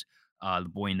Wars, The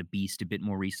Boy and the Beast a bit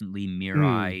more recently, mm,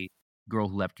 Mirai, Girl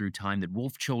Who Leapt Through Time. That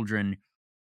Wolf Children,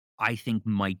 I think,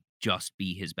 might just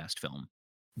be his best film,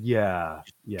 yeah,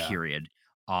 just yeah. period.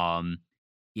 Um,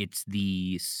 it's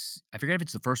I forget if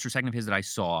it's the first or second of his that I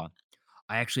saw.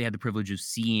 I actually had the privilege of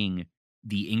seeing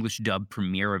the English dub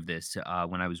premiere of this,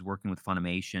 when I was working with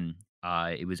Funimation.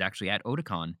 It was actually at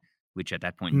Otakon, which at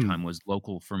that point in Hmm. time was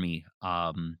local for me.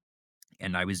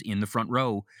 And I was in the front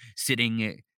row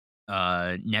sitting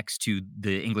next to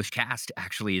the English cast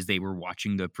actually as they were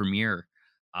watching the premiere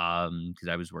because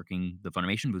I was working the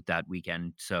Funimation booth that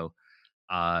weekend. So,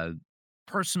 uh,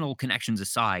 personal connections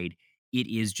aside, it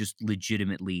is just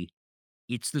legitimately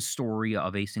it's the story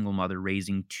of a single mother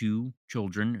raising 2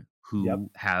 children Yep.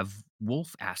 who have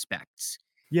wolf aspects,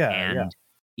 Yeah, yeah, and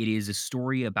it is a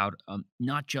story about,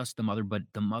 not just the mother, but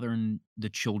the mother and the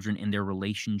children and their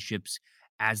relationships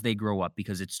as they grow up,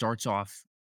 because it starts off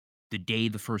the day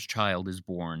the first child is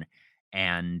born,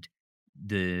 and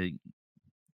the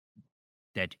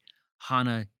that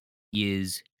Hana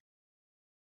is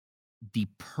the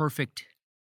perfect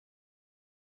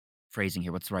phrasing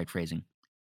here, what's the right phrasing?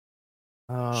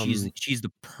 um, She's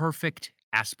the perfect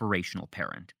aspirational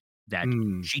parent, that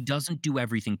mm, she doesn't do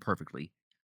everything perfectly,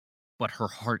 but her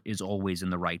heart is always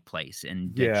in the right place,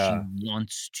 and that yeah, she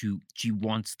wants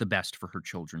the best for her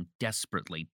children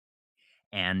desperately,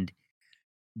 and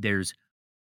there's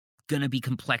gonna be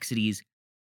complexities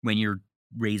when you're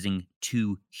raising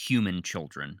 2 human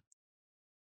children,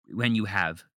 when you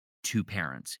have 2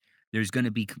 parents. There's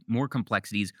gonna be more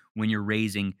complexities when you're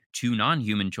raising 2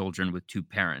 non-human children with 2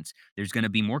 parents. There's gonna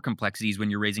be more complexities when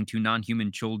you're raising 2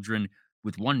 non-human children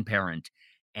with 1 parent,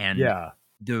 and yeah,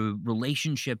 the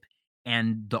relationship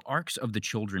and the arcs of the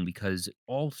children, because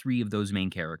all 3 of those main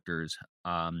characters,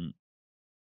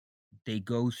 they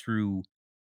go through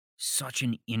such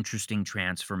an interesting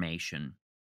transformation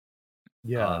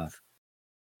yeah. of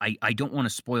I don't wanna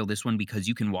spoil this one because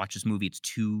you can watch this movie,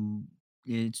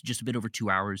 it's just a bit over 2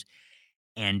 hours,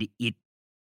 and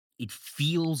it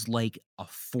feels like a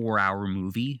 4-hour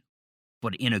movie,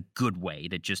 but in a good way,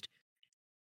 that just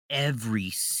every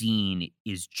scene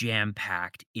is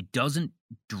jam-packed. It doesn't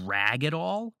drag at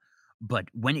all, but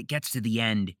when it gets to the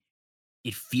end,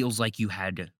 it feels like you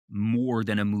had more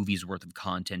than a movie's worth of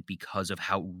content because of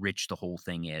how rich the whole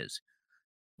thing is.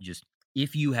 Just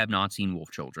if you have not seen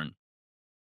Wolf Children,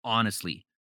 honestly,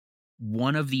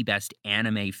 one of the best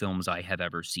anime films I have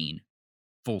ever seen,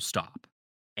 full stop.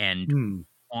 And Hmm.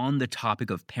 on the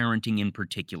topic of parenting in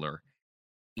particular,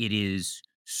 it is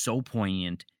so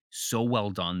poignant, so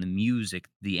well done. The music,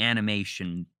 the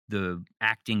animation, the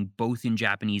acting, both in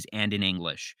Japanese and in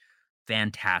English,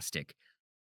 fantastic.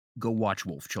 Go watch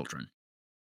Wolf Children.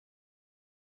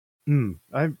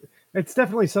 I It's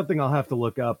definitely something I'll have to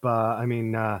look up.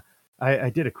 I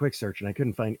did a quick search and I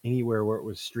couldn't find anywhere where it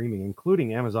was streaming,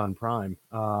 including Amazon Prime.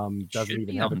 Doesn't Should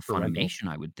even be have on it for rental. Funimation,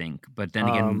 I would think. But then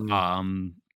again,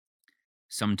 Um,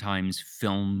 sometimes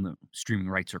film streaming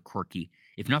rights are quirky.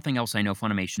 If nothing else, I know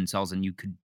Funimation sells and you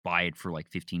could buy it for like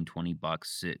 15,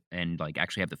 $20 and like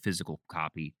actually have the physical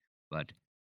copy. But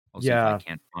I'll see if I yeah,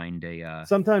 can't find a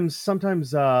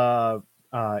sometimes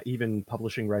even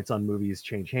publishing rights on movies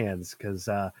change hands because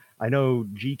I know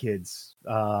G Kids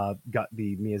got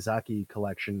the Miyazaki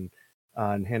collection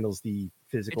and handles the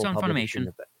it's physical on publishing Funimation.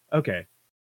 of that. Okay,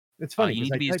 it's funny You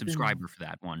because need to I be a typed in subscriber for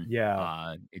that one. yeah,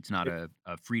 It's not it,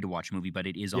 a free to watch movie, but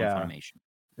it is on yeah, Funimation.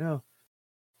 no,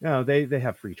 no, they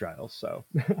have free trials, so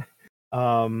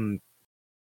um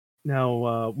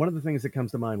now one of the things that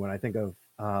comes to mind when I think of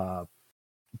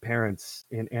parents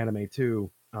in anime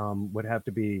too would have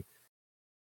to be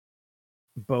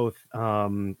both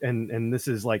and this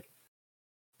is like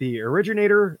the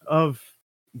originator of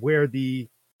where the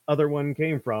other one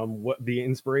came from, what the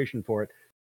inspiration for it.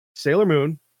 Sailor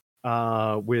Moon,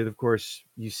 with of course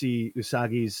you see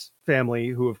Usagi's family,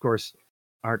 who of course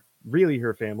aren't really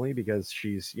her family because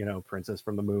she's princess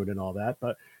from the moon and all that,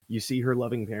 but you see her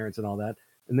loving parents and all that,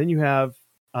 and then you have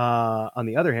on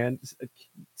the other hand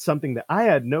something that I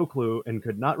had no clue and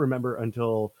could not remember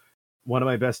until one of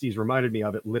my besties reminded me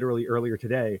of it literally earlier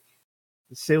today.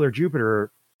 Sailor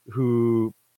Jupiter,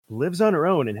 who lives on her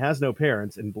own and has no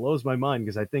parents, and blows my mind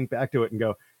because I think back to it and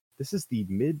go, this is the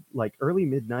early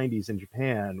mid 90s in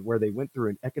Japan where they went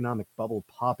through an economic bubble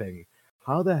popping.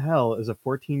 How the hell is a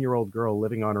 14-year-old girl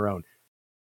living on her own?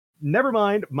 Never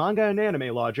mind manga and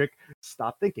anime logic.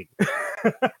 Stop thinking.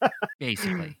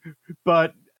 Basically.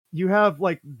 But you have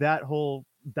like that whole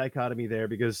dichotomy there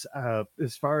because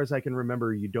as far as I can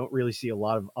remember, you don't really see a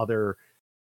lot of other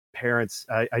parents.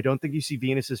 I don't think you see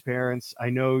Venus's parents. I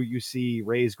know you see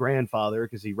Ray's grandfather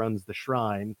because he runs the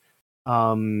shrine.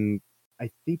 Um,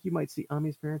 I think you might see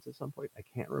Ami's parents at some point. I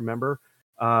can't remember.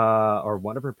 Or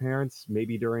one of her parents,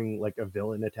 maybe during like a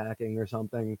villain attacking or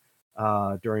something,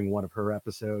 during one of her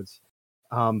episodes.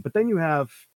 But then you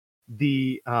have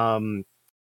the um,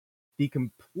 the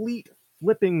complete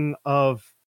flipping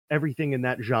of everything in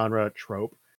that genre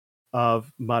trope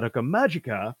of Madoka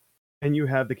Magica, and you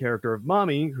have the character of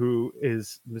Mommy, who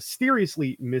is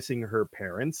mysteriously missing her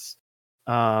parents,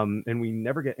 and we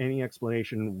never get any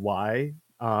explanation why.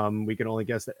 We can only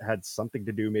guess that it had something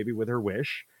to do maybe with her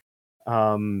wish.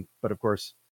 But of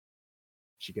course,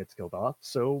 she gets killed off,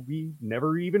 so we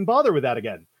never even bother with that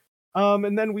again.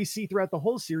 And then we see throughout the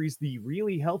whole series the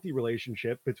really healthy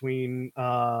relationship between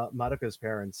Madoka's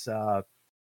parents,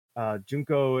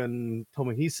 Junko and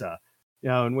Tomohisa,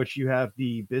 in which you have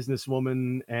the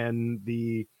businesswoman and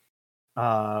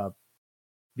uh,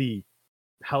 the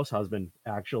house husband,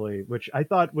 actually, which I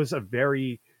thought was a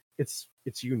very it's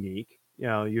unique.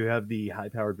 You have the high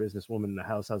powered businesswoman and the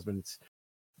house husband. It's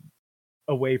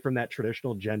away from that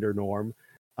traditional gender norm.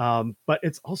 But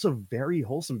it's also very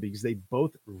wholesome because they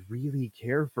both really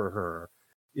care for her,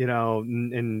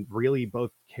 and really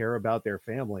both care about their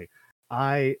family.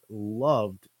 I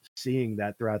loved seeing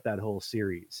that throughout that whole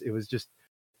series. It was just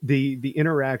the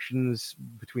interactions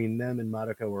between them and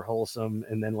Madoka were wholesome,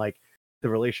 and then like the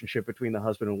relationship between the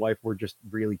husband and wife were just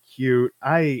really cute.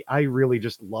 I really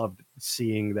just loved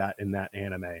seeing that in that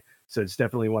anime. So it's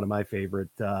definitely one of my favorite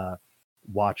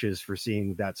watches for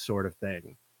seeing that sort of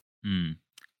thing. Hmm.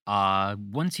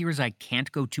 One series I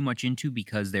can't go too much into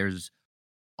because there's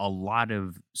a lot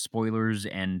of spoilers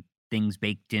and things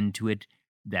baked into it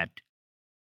that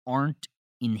aren't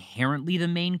inherently the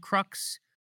main crux,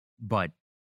 but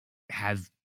have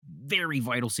very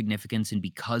vital significance. And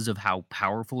because of how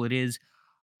powerful it is,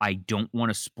 I don't want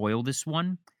to spoil this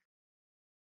one.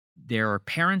 There are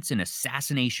parents in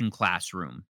Assassination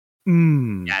Classroom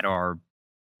Mm, that are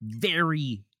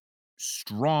very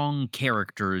strong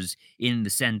characters in the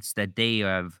sense that they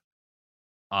have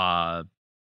uh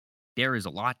there is a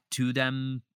lot to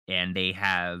them and they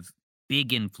have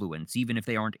big influence even if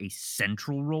they aren't a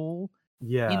central role in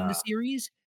the yeah.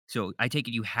 series. So I take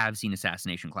it you have seen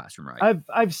Assassination Classroom, right?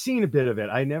 I've seen a bit of it.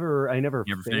 I never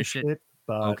Never finished finished it? it,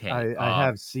 but Okay, I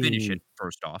have finish seen. it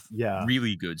first off. Yeah.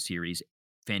 Really good series.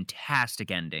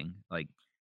 Fantastic ending. Like,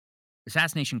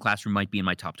 Assassination Classroom might be in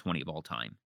my top 20 of all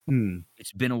time. Mm,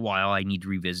 It's been a while, I need to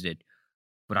revisit it,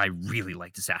 but I really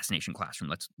liked Assassination Classroom,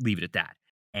 let's leave it at that.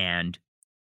 And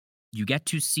you get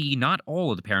to see not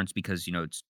all of the parents because,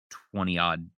 it's 20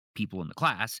 odd people in the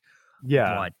class,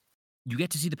 yeah. but you get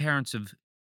to see the parents of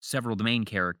several of the main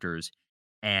characters,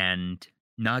 and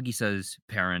Nagisa's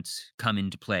parents come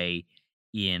into play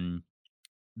in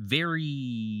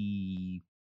very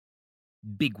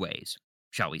big ways,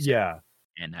 shall we say. Yeah.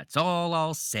 And that's all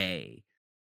I'll say.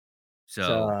 So,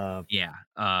 So, yeah.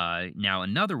 Now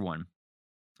another one,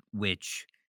 which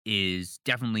is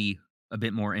definitely a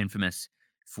bit more infamous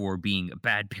for being a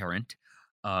bad parent.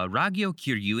 Ragyo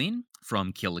Kiryuin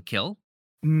from Kill la Kill.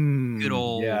 Good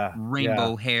old yeah, yeah.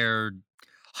 rainbow haired,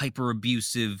 hyper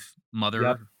abusive Yep.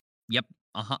 mother. Yep.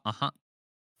 Uh-huh. Uh-huh.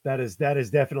 That is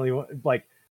definitely like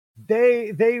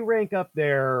they rank up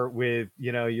there with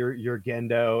your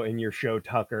Gendo and your Show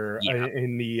Tucker Yeah.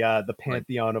 in the Like,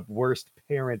 pantheon of worst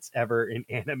parents ever in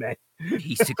anime.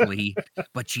 basically.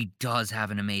 But she does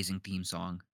have an amazing theme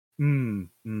song. Mm.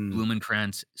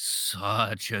 Blumenkrantz,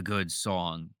 such a good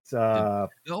song. It's, The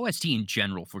OST in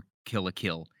general for Kill la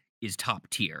Kill is top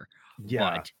tier,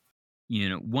 yeah, but,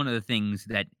 one of the things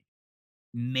that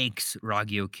makes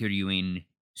Ragyo Kiryuin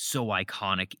so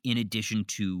iconic, in addition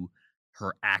to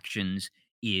her actions,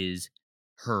 is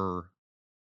her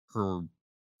her,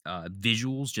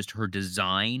 visuals, just her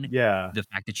design, yeah, the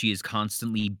fact that she is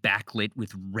constantly backlit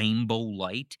with rainbow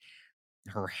light,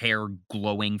 her hair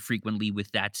glowing frequently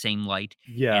with that same light,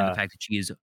 and the yeah. fact that she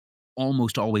is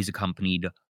almost always accompanied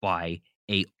by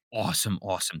a awesome,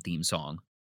 awesome theme song.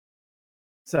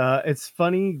 It's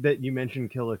funny that you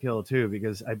mentioned Kill la Kill too,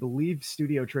 because I believe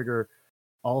Studio Trigger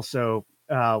also,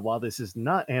 while this is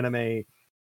not anime,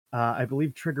 I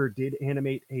believe Trigger did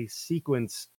animate a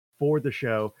sequence for the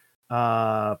show,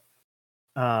 uh,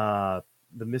 uh,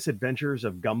 The Misadventures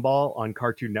of Gumball on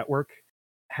Cartoon Network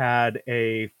had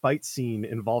a fight scene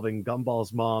involving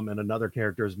Gumball's mom and another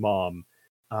character's mom.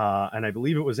 And I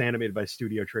believe it was animated by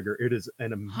Studio Trigger. It is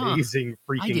an Huh. amazing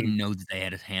I freaking. didn't know that they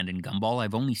had a hand in Gumball.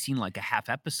 I've only seen, like, a half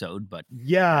episode, but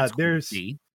Yeah, that's cool to there's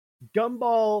see.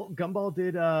 Gumball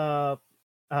did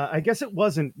I guess it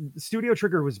wasn't Studio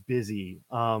Trigger was busy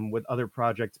with other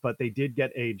projects, but they did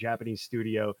get a Japanese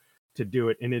studio to do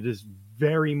it, and it is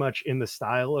very much in the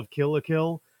style of Kill la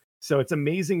Kill. So it's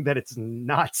amazing that it's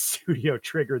not Studio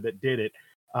Trigger that did it.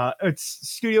 It's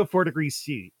Studio 4 Degrees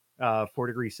C, 4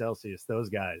 degrees Celsius. Those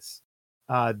guys,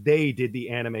 they did the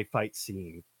anime fight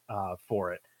scene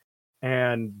for it,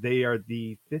 and they are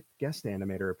the fifth guest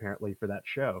animator apparently for that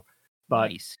show.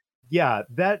 But Nice. yeah,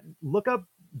 that look up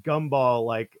Gumball,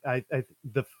 like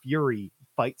the Fury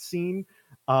fight scene.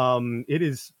 It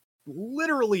is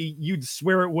literally, you'd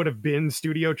swear it would have been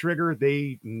Studio Trigger.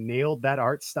 They nailed that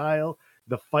art style.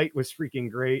 The fight was freaking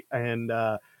great, and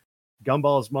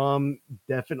Gumball's mom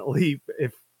definitely,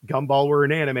 if Gumball were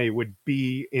an anime, would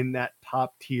be in that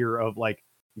top tier of like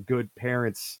good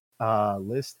parents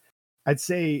list. I'd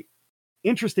say,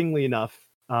 interestingly enough,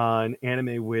 an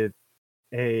anime with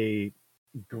a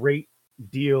great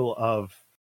deal of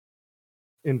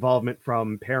involvement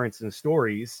from parents and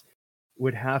stories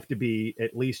would have to be,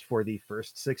 at least for the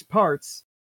first 6 parts,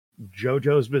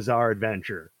 JoJo's Bizarre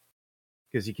Adventure,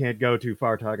 because you can't go too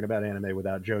far talking about anime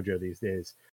without JoJo these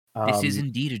days. This is Um,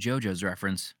 indeed a JoJo's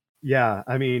reference. yeah,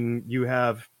 I mean, you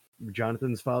have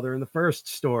Jonathan's father in the first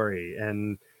story,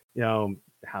 and you know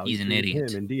how he He's an treated him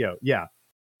idiot. and Dio. Yeah,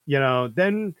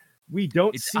 then we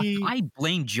don't It's see. I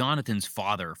blame Jonathan's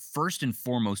father first and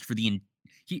foremost for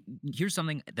here's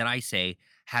something that I say,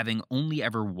 having only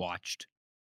ever watched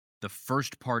the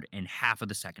first part and half of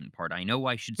the second part. I know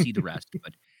I should see the rest,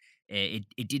 but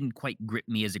it didn't quite grip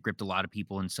me as it gripped a lot of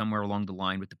people, and somewhere along the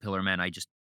line with the Pillar Man, I just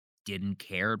didn't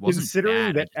care. It wasn't Considering bad,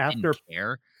 I that just didn't after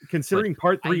care, but considering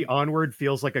part I 3 onward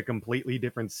feels like a completely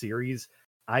different series,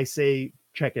 I say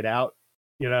check it out.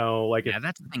 Like yeah,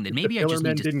 that's the thing, that if the maybe I Pillar just need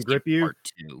Men to didn't skip grip you, part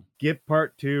 2. skip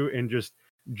part 2 and just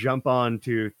jump on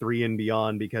to 3 and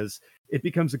beyond, because it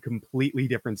becomes a completely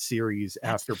different series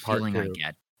That's the after part feeling I 2.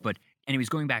 get, but anyways,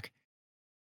 going back,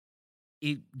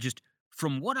 it just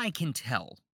from what I can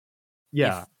tell,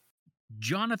 Yeah. if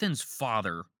Jonathan's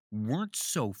father weren't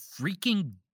so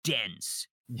freaking dense,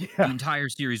 the Yeah. entire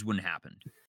series wouldn't happen.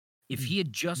 If he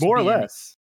had just More or been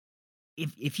less.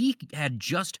 if he had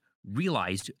just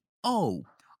realized, "Oh,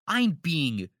 I'm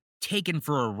being taken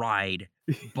for a ride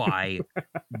by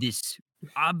this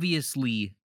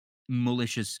obviously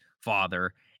malicious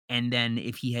father," and then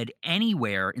if he had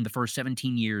anywhere in the first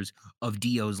 17 years of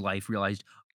Dio's life realized,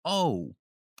 "Oh,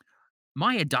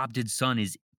 my adopted son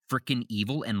is freaking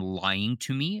evil and lying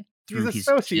to me He's through a his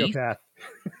teeth, sociopath.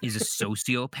 is a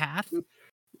sociopath,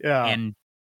 Yeah. and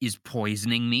is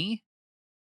poisoning me."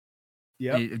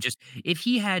 Yep. Just if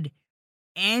he had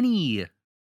any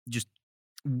just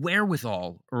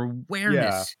wherewithal or Yeah.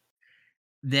 awareness,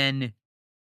 then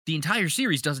the entire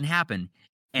series doesn't happen,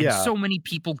 and Yeah. so many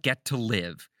people get to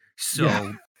live.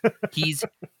 Yeah. So he's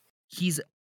he's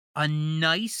a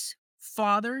nice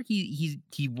father. He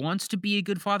wants to be a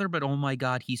good father, but oh my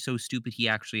god, he's so stupid. He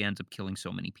actually ends up killing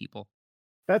so many people.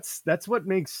 That's what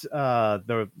makes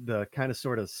the kind of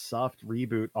sort of soft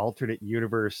reboot alternate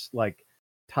universe like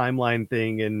timeline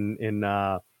thing in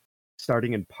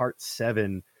starting in part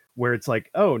 7, where it's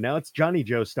like, oh, now it's Johnny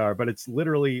Joestar, but it's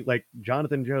literally like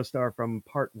Jonathan Joestar from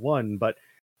part 1, but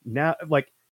now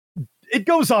like it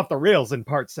goes off the rails in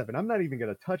part 7. I'm not even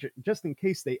going to touch it just in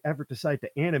case they ever decide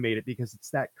to animate it, because it's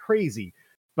that crazy.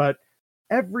 But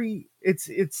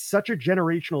it's such a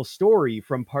generational story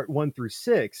from part 1 through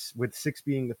 6, with 6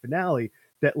 being the finale,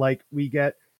 that like we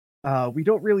don't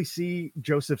really see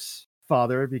Joseph's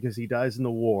father because he dies in the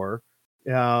war.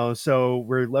 So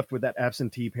we're left with that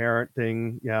absentee parent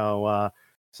thing,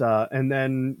 and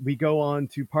then we go on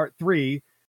to part 3,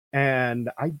 and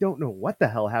I don't know what the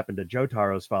hell happened to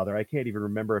Jotaro's father. I can't even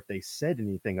remember if they said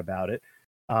anything about it,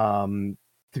 to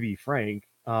be frank.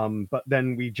 But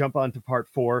then we jump on to part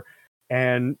 4,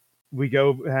 and we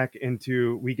go back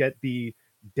into, we get the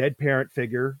dead parent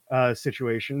figure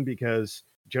situation, because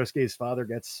Josuke's father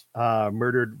gets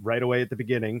murdered right away at the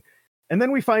beginning. And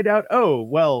then we find out, oh,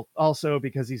 well, also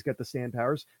because he's got the stand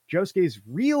powers, Josuke's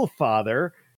real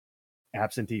father,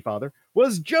 absentee father,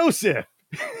 was Joseph.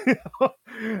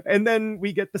 And then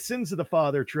we get the sins of the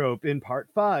father trope in part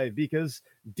 5, because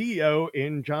Dio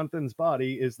in Jonathan's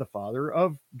body is the father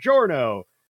of Giorno.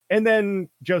 And then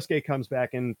Josuke comes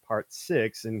back in part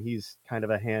 6, and he's kind of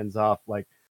a hands-off, like,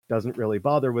 doesn't really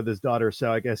bother with his daughter.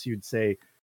 So I guess you'd say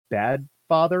bad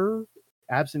father,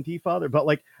 absentee father. But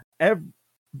like,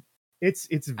 it's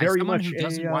As very someone much who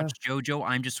doesn't watch JoJo,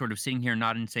 I'm just sort of sitting here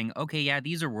nodding, saying, "Okay, yeah,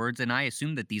 these are words, and I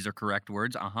assume that these are correct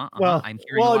words. Uh-huh, uh-huh. well, I'm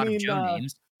hearing a I lot of mean, Joe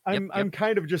names. Yep, yep. I'm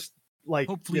kind of just like,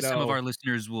 Hopefully, some of our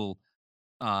listeners will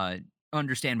uh,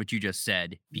 understand what you just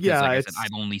said, because, yeah, like I said,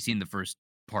 I've only seen the first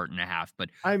part and a half, but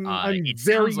I'm it sounds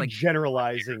very like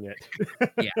generalizing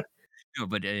it. yeah, no,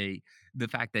 but the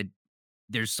fact that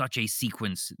there's such a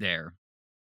sequence there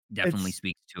definitely it's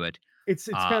speaks to it. it's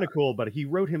Uh, kind of cool, but he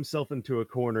wrote himself into a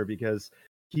corner, because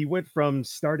he went from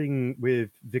starting with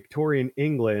Victorian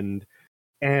England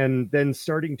and then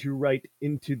starting to write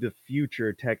into the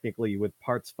future, technically, with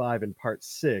parts 5 and part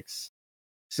 6.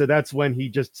 So that's when he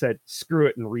just said, "Screw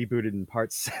it," and rebooted in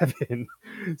part 7.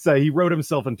 So he wrote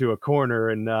himself into a corner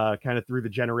and, kinda threw the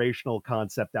generational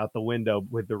concept out the window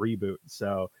with the reboot.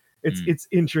 So Mm. it's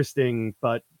interesting,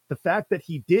 but the fact that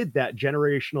he did that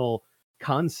generational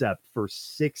concept for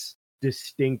 6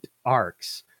 distinct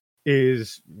arcs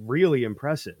is really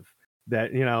impressive.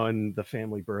 That, and the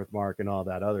family birthmark and all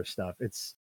that other stuff.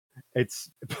 It's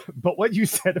but what you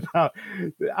said about,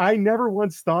 I never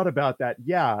once thought about that.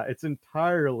 Yeah, it's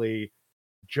entirely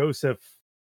Joseph,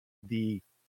 the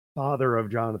father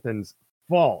of Jonathan's,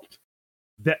 fault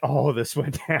that all of this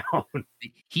went down.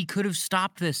 He could have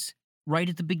stopped this right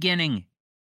at the beginning.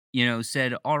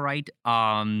 Said, "All right,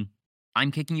 I'm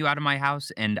kicking you out of my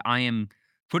house, and I am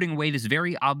putting away this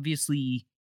very obviously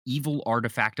evil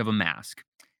artifact of a mask.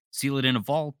 Seal it in a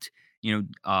vault,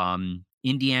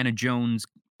 Indiana Jones,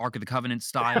 Ark of the Covenant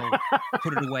style,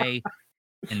 put it away,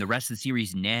 and the rest of the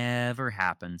series never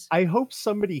happens." I hope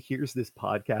somebody hears this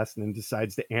podcast and then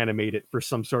decides to animate it for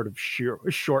some sort of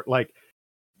short, like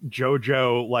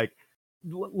JoJo,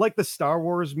 like the Star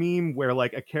Wars meme where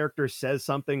like a character says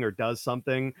something or does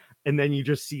something, and then you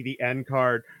just see the end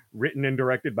card written and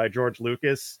directed by George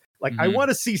Lucas. Like, I Mhm. want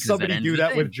to see Because that somebody ends do the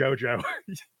that with thing. JoJo.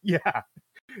 Yeah.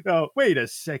 Oh, wait a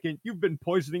second. You've been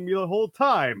poisoning me the whole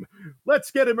time.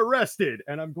 Let's get him arrested,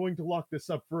 and I'm going to lock this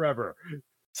up forever.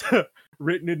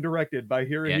 Written and directed by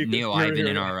Yeah, Hirohiko. Neo Ivan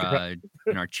in our, Hirohiko.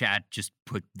 in our chat just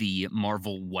put the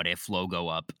Marvel What If logo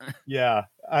up. Yeah,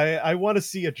 I want to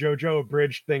see a JoJo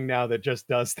abridged thing now that just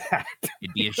does that.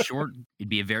 It'd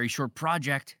be a very short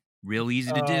project, real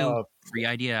easy to do, uh, free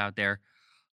idea out there.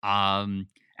 Um,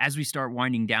 as we start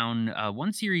winding down,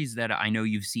 one series that I know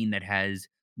you've seen that has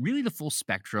really the full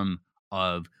spectrum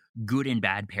of good and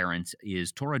bad parents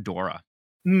is Toradora.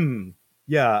 hmm.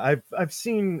 Yeah, I've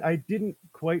seen. I didn't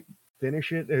quite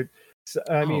finish it.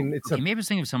 I Oh, mean, okay, maybe I was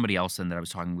thinking of somebody else then that I was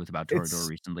talking with about Toradora it's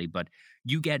recently, but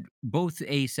you get both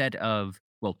a set of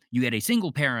you get a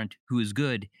single parent who is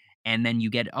good, and then you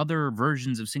get other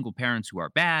versions of single parents who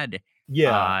are bad,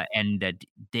 yeah, and that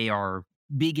they are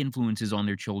big influences on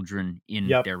their children in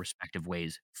yep. their respective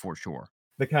ways, for sure.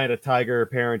 The kind of tiger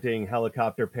parenting,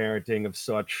 helicopter parenting of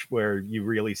such, where you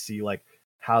really see like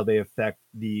how they affect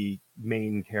the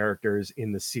main characters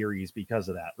in the series because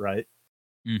of that, right?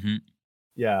 Mhm.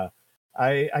 Yeah.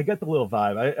 I get the little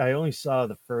vibe. I only saw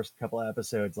the first couple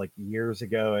episodes like years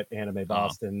ago at Anime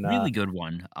Boston. Really good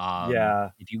one.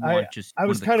 Yeah. If you I want just I one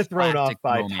was of the kind of thrown classic off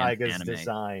by romance Taiga's anime.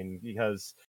 design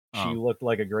because she Oh, looked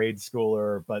like a grade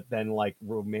schooler, but then like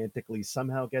romantically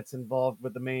somehow gets involved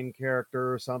with the main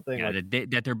character or something. yeah, Like,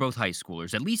 that they're both high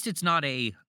schoolers. At least it's not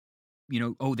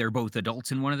oh, they're both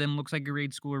adults and one of them looks like a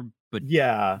grade schooler, but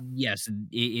yeah. yes,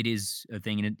 it is a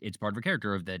thing, and it's part of her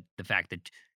character of the fact that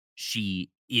she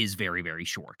is very, very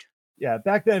short. Yeah,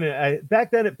 back then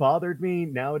it bothered me.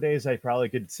 Nowadays I probably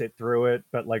could sit through it,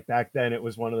 but like back then it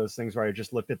was one of those things where I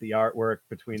just looked at the artwork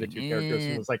between It's the like, two characters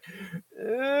and "Eh." was like,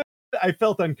 I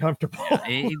felt Yeah, uncomfortable.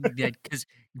 that 'cause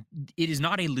it is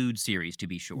not a lewd series, to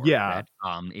be sure, Yeah. that,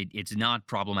 it's not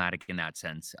problematic in that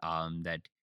sense, that,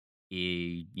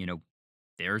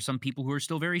 there are some people who are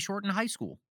still very short in high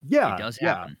school. It Yeah, does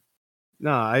yeah. happen.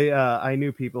 No, I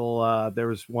knew people, there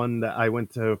was one that I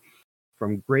went to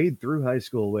from grade through high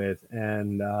school with,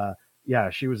 and, yeah,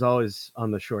 she was always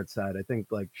on the short side. I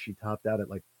think, like, she topped out at,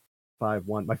 like,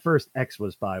 5'1". My first ex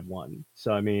was 5'1".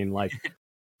 So, I mean, like,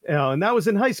 and that was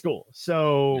in high school. Yeah,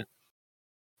 So,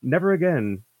 never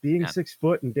again. Being yeah. 6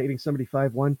 foot and dating somebody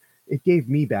 5'1", it gave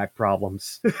me back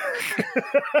problems.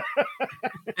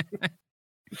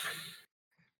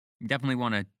 Definitely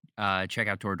wanna, check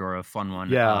out Toradora, fun one.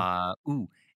 Yeah.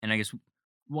 And I guess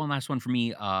one last one for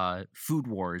me, Food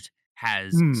Wars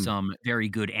has Hmm. some very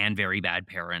good and very bad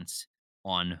parents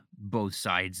on both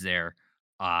sides there,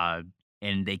 uh,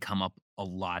 and they come up a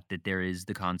lot that there is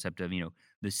the concept of,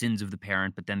 the sins of the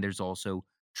parent, but then there's also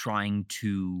trying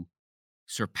to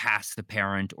surpass the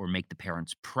parent or make the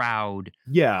parents proud,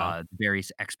 Yeah.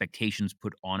 various expectations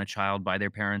put on a child by their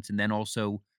parents, and then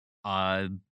also, uh,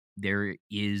 there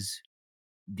is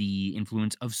the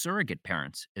influence of surrogate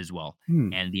parents as well,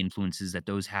 Hmm. and the influences that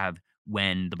those have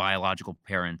when the biological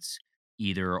parents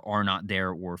either are not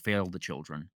there or fail the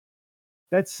children.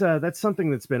 That's something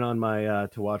that's been on my,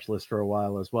 to watch list for a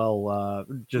while as well,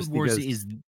 Food just Wars because. is,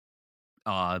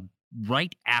 uh,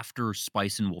 right after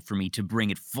Spice and Wolf for me to bring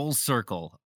it full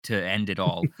circle to end it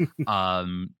all.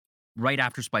 Um, right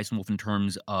after Spice and Wolf in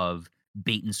terms of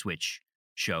bait and switch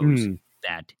shows Hmm.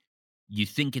 that you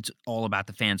think it's all about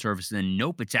the fan service, and then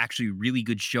nope, it's actually a really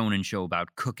good shonen show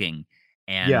about cooking,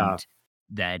 Yeah. and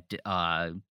that,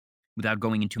 without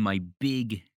going into my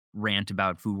big rant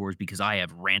about Food Wars because I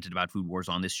have ranted about Food Wars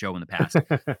on this show in the past.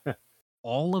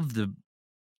 All of the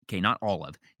Okay, not all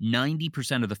of,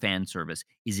 90% of the fan service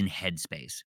is in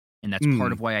headspace. And that's part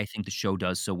Mm, of why I think the show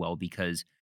does so well because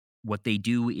what they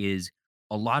do is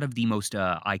a lot of the most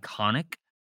iconic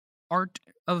art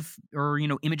of or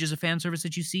images of fan service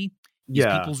that you see is yeah.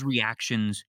 people's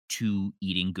reactions to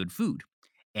eating good food.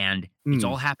 And it's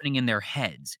all Mm, happening in their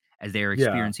heads as they're yeah.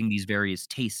 experiencing these various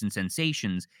tastes and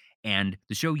sensations. And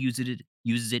the show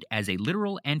uses it as a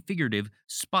literal and figurative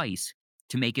spice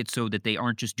to make it so that they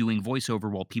aren't just doing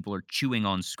voiceover while people are chewing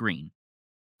on screen.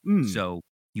 Mm, So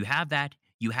you have that,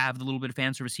 you have the little bit of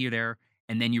fan service here, there,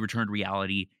 and then you return to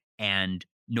reality, and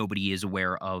nobody is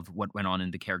aware of what went on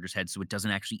in the character's head, so it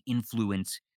doesn't actually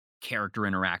influence character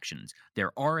interactions.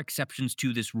 There are exceptions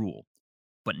to this rule,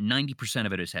 but 90%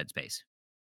 of it is headspace.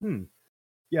 hmm.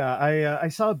 Yeah, I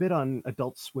saw a bit on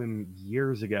Adult Swim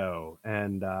years ago,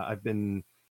 and I've been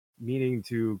meaning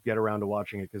to get around to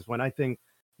watching it because when I think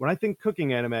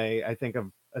cooking anime, I think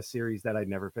of a series that I'd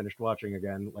never finished watching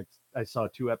again. Like I saw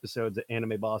 2 episodes of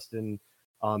Anime Boston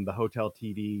on the hotel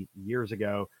TV years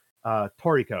ago.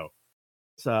 Toriko.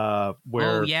 It's Oh,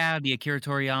 where yeah, the Akira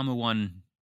Toriyama one,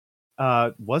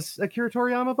 was Akira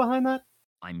Toriyama behind that?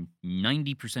 I'm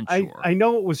 90% I sure. I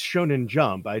know it was Shonen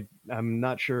Jump. I'm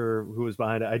not sure who was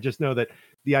behind it. I just know that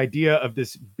the idea of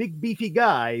this big beefy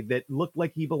guy that looked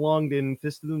like he belonged in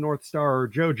Fist of the North Star or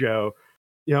JoJo,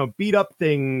 beat up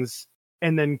things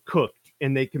and then cooked,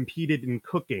 and they competed in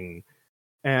cooking.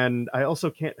 And I also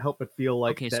can't help but feel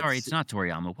like Okay, sorry, that's it's not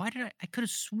Toriyama. Why did I could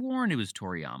have sworn it was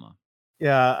Toriyama.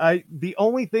 yeah. I The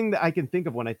only thing that I can think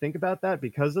of when I think about that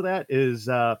because of that is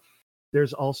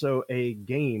there's also a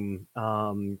game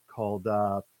called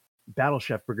Battle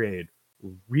Chef Brigade.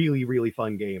 Really, really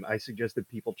fun game. I suggest that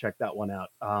people check that one out.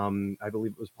 I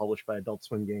believe it was published by Adult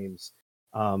Swim Games.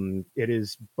 It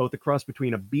is both a cross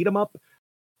between a beat 'em up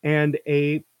and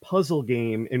a puzzle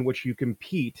game in which you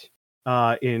compete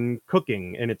in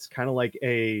cooking, and it's kind of like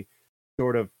a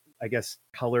sort of, I guess,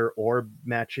 color orb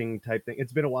matching type thing.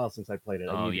 It's been a while since I played it.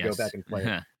 I Oh, need to go back yes. and play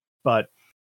it, but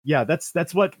yeah,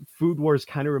 that's what Food Wars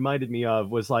kind of reminded me of.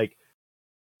 Was like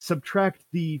subtract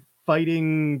the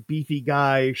fighting beefy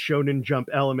guy shonen jump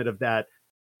element of that,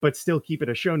 but still keep it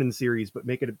a shonen series, but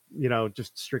make it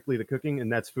just strictly the cooking,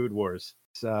 and that's Food Wars.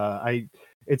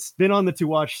 It's been on the to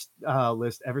watch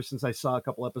list ever since I saw a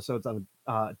couple episodes on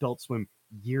Adult Swim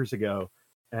years ago,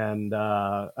 and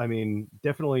I mean,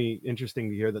 definitely interesting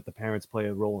to hear that the parents play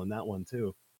a role in that one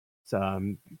too. So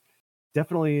I'm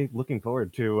definitely looking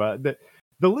forward to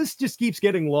the list just keeps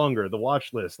getting longer. The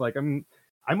watch list, like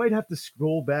I might have to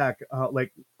scroll back,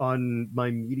 like on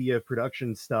my media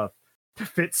production stuff to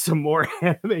fit some more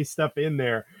anime stuff in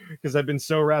there because I've been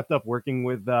so wrapped up working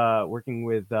with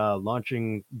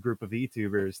launching group of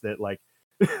VTubers that like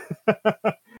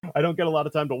I don't get a lot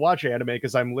of time to watch anime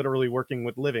because I'm literally working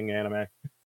with living anime.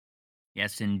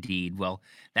 Yes, indeed. Well,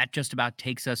 that just about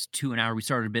takes us to an hour. We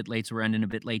started a bit late, so we're ending a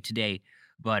bit late today.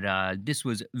 But this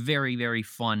was very, very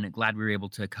fun. Glad we were able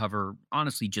to cover,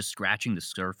 honestly, just scratching the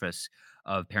surface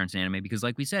of parents and anime. Because,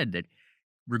 like we said, that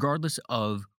regardless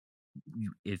of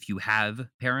if you have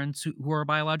parents who are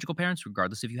biological parents,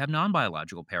 regardless if you have non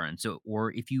biological parents,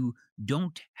 or if you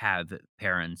don't have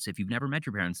parents, if you've never met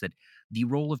your parents, that the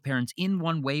role of parents in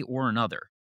one way or another,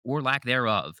 or lack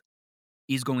thereof,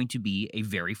 is going to be a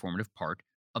very formative part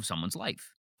of someone's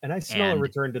life. And I smell a And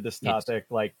return to this it's topic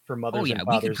like for oh Mother's yeah, and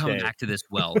we could Father's come Day. back to this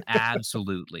well,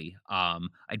 absolutely.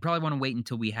 I'd probably want to wait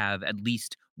until we have at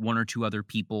least one or two other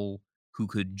people who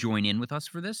could join in with us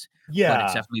for this, but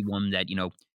it's Yeah, definitely one that,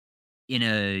 in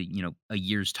a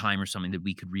year's time or something that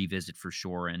we could revisit for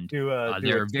sure. And do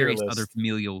there a are tier various other list.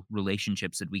 familial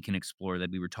relationships that we can explore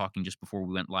that we were talking just before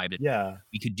we went live. That Yeah.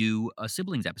 we could do a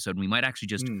siblings episode, and we might actually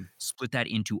just Mm. split that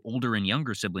into older and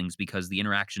younger siblings because the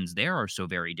interactions there are so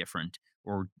very different,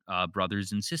 or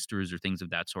brothers and sisters, or things of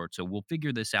that sort. So we'll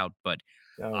figure this out, but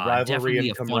Rivalry definitely and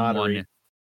a fun one. camaraderie.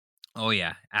 Oh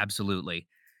yeah, absolutely.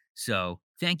 So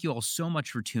thank you all so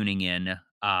much for tuning in.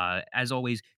 As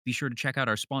always, be sure to check out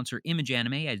our sponsor, Image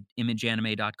Anime, at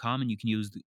imageanime.com, and you can use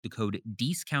the code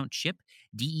DEEscountship,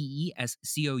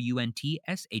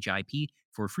 DEEscountship,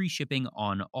 for free shipping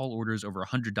on all orders over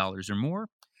 $100 or more.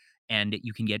 And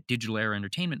you can get Digital Era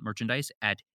Entertainment merchandise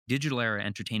at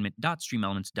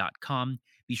digitaleraentertainment.streamelements.com.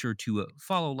 Be sure to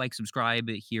follow, like, subscribe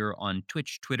here on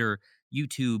Twitch, Twitter,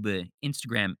 YouTube,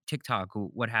 Instagram, TikTok,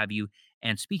 what have you.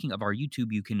 And speaking of our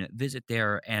YouTube, you can visit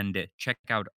there and check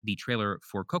out the trailer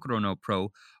for Kokoro no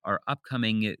Pro, our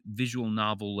upcoming visual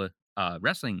novel,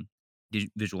 wrestling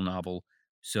visual novel.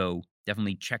 So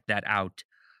definitely check that out.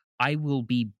 I will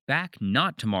be back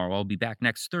not tomorrow. I'll be back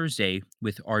next Thursday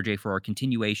with RJ for our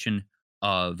continuation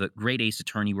of Great Ace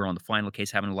Attorney. We're on the final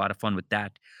case, having a lot of fun with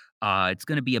that. It's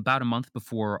going to be about a month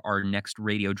before our next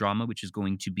radio drama, which is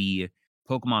going to be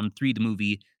Pokemon 3, the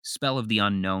movie, Spell of the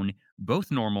Unknown, both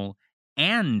normal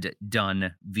and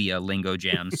done via Lingo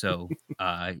Jam. So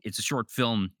it's a short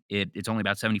film. It's only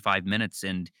about 75 minutes.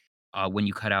 And when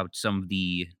you cut out some of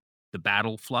the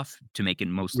battle fluff to make it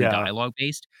mostly Yeah. dialogue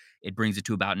based, it brings it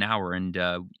to about an hour. And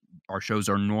our shows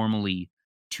are normally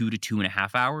 2 to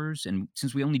 2.5 hours. And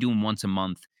since we only do them once a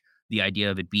month, the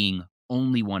idea of it being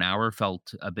only 1 hour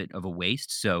felt a bit of a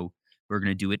waste. So we're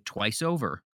going to do it twice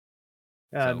over.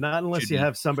 So Not unless should you be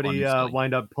have somebody fun and silly.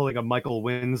 wind up pulling a Michael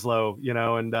Winslow,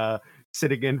 and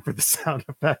sitting in for the sound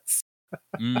effects,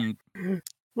 Mm,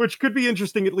 which could be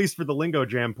interesting at least for the lingo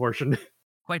jam portion.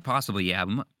 quite possibly, yeah.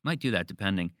 We might do that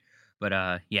depending.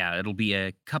 But yeah, it'll be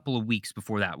a couple of weeks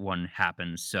before that one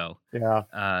happens. So, Yeah.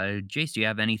 Jace, do you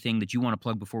have anything that you want to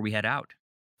plug before we head out?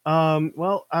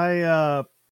 Well, uh,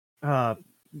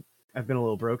 I've been a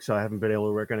little broke, so I haven't been able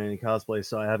to work on any cosplay.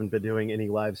 So I haven't been doing any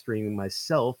live streaming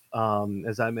myself.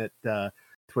 As I'm at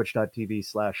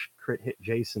twitch.tv/crit hit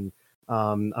Jason.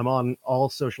 I'm on all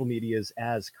social medias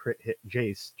as crit hit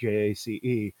Jace,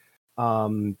 Jace.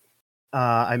 Um,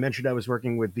 I mentioned I was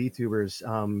working with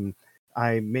VTubers.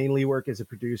 I mainly work as a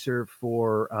producer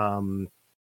for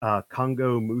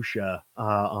Congo Musha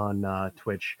on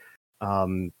Twitch.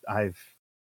 I've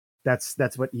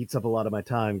that's what eats up a lot of my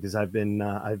time because I've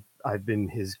been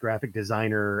his graphic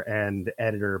designer and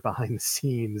editor behind the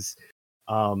scenes.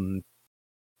 Um,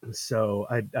 so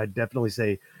I'd definitely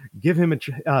say give him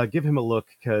a look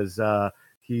because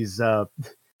he's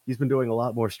he's been doing a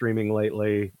lot more streaming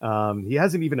lately. He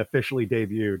hasn't even officially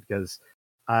debuted because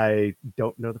I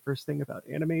don't know the first thing about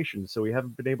animation, so we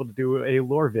haven't been able to do a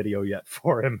lore video yet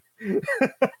for him.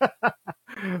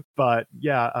 But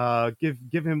yeah,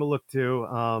 give him a look too.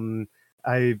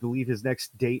 I believe his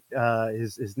next date,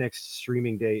 his next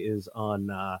streaming day is on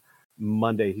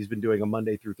Monday. He's been doing a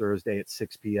Monday through Thursday at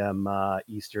 6 p.m.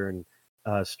 Eastern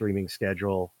streaming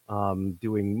schedule.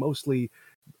 Doing mostly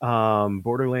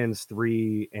Borderlands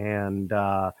 3 and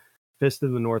Fist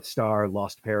of the North Star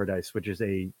Lost Paradise, which is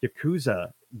a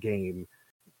Yakuza game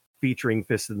featuring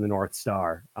Fist of the North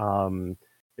Star.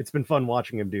 It's been fun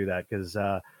watching him do that because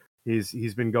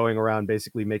he's been going around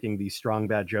basically making the strong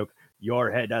bad joke, "Your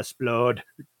head explode,"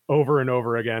 over and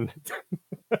over again.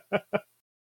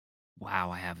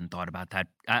 Wow, I haven't thought about that.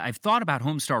 I've thought about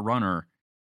Homestar Runner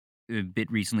a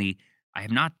bit recently. I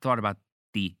have not thought about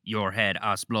the "your head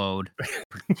explode"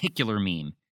 particular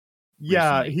meme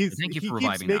Yeah, recently. So thank you he for keeps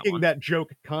reviving that making one. that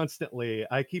joke constantly.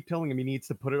 I keep telling him he needs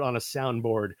to put it on a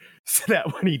soundboard so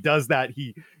that when he does that,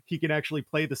 he can actually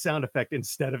play the sound effect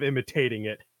instead of imitating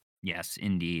it. Yes,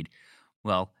 indeed.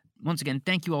 Well, once again,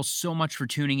 thank you all so much for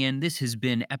tuning in. This has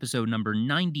been episode number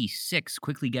 96,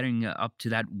 quickly getting up to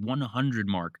that 100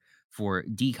 mark for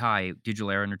DKI, Digital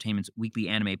Era Entertainment's weekly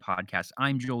anime podcast.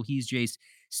 I'm Joel, he's Jace.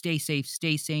 Stay safe,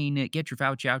 stay sane, get your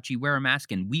fouch ouchie, wear a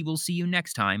mask, and we will see you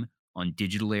next time on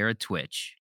Digital Era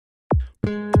Twitch.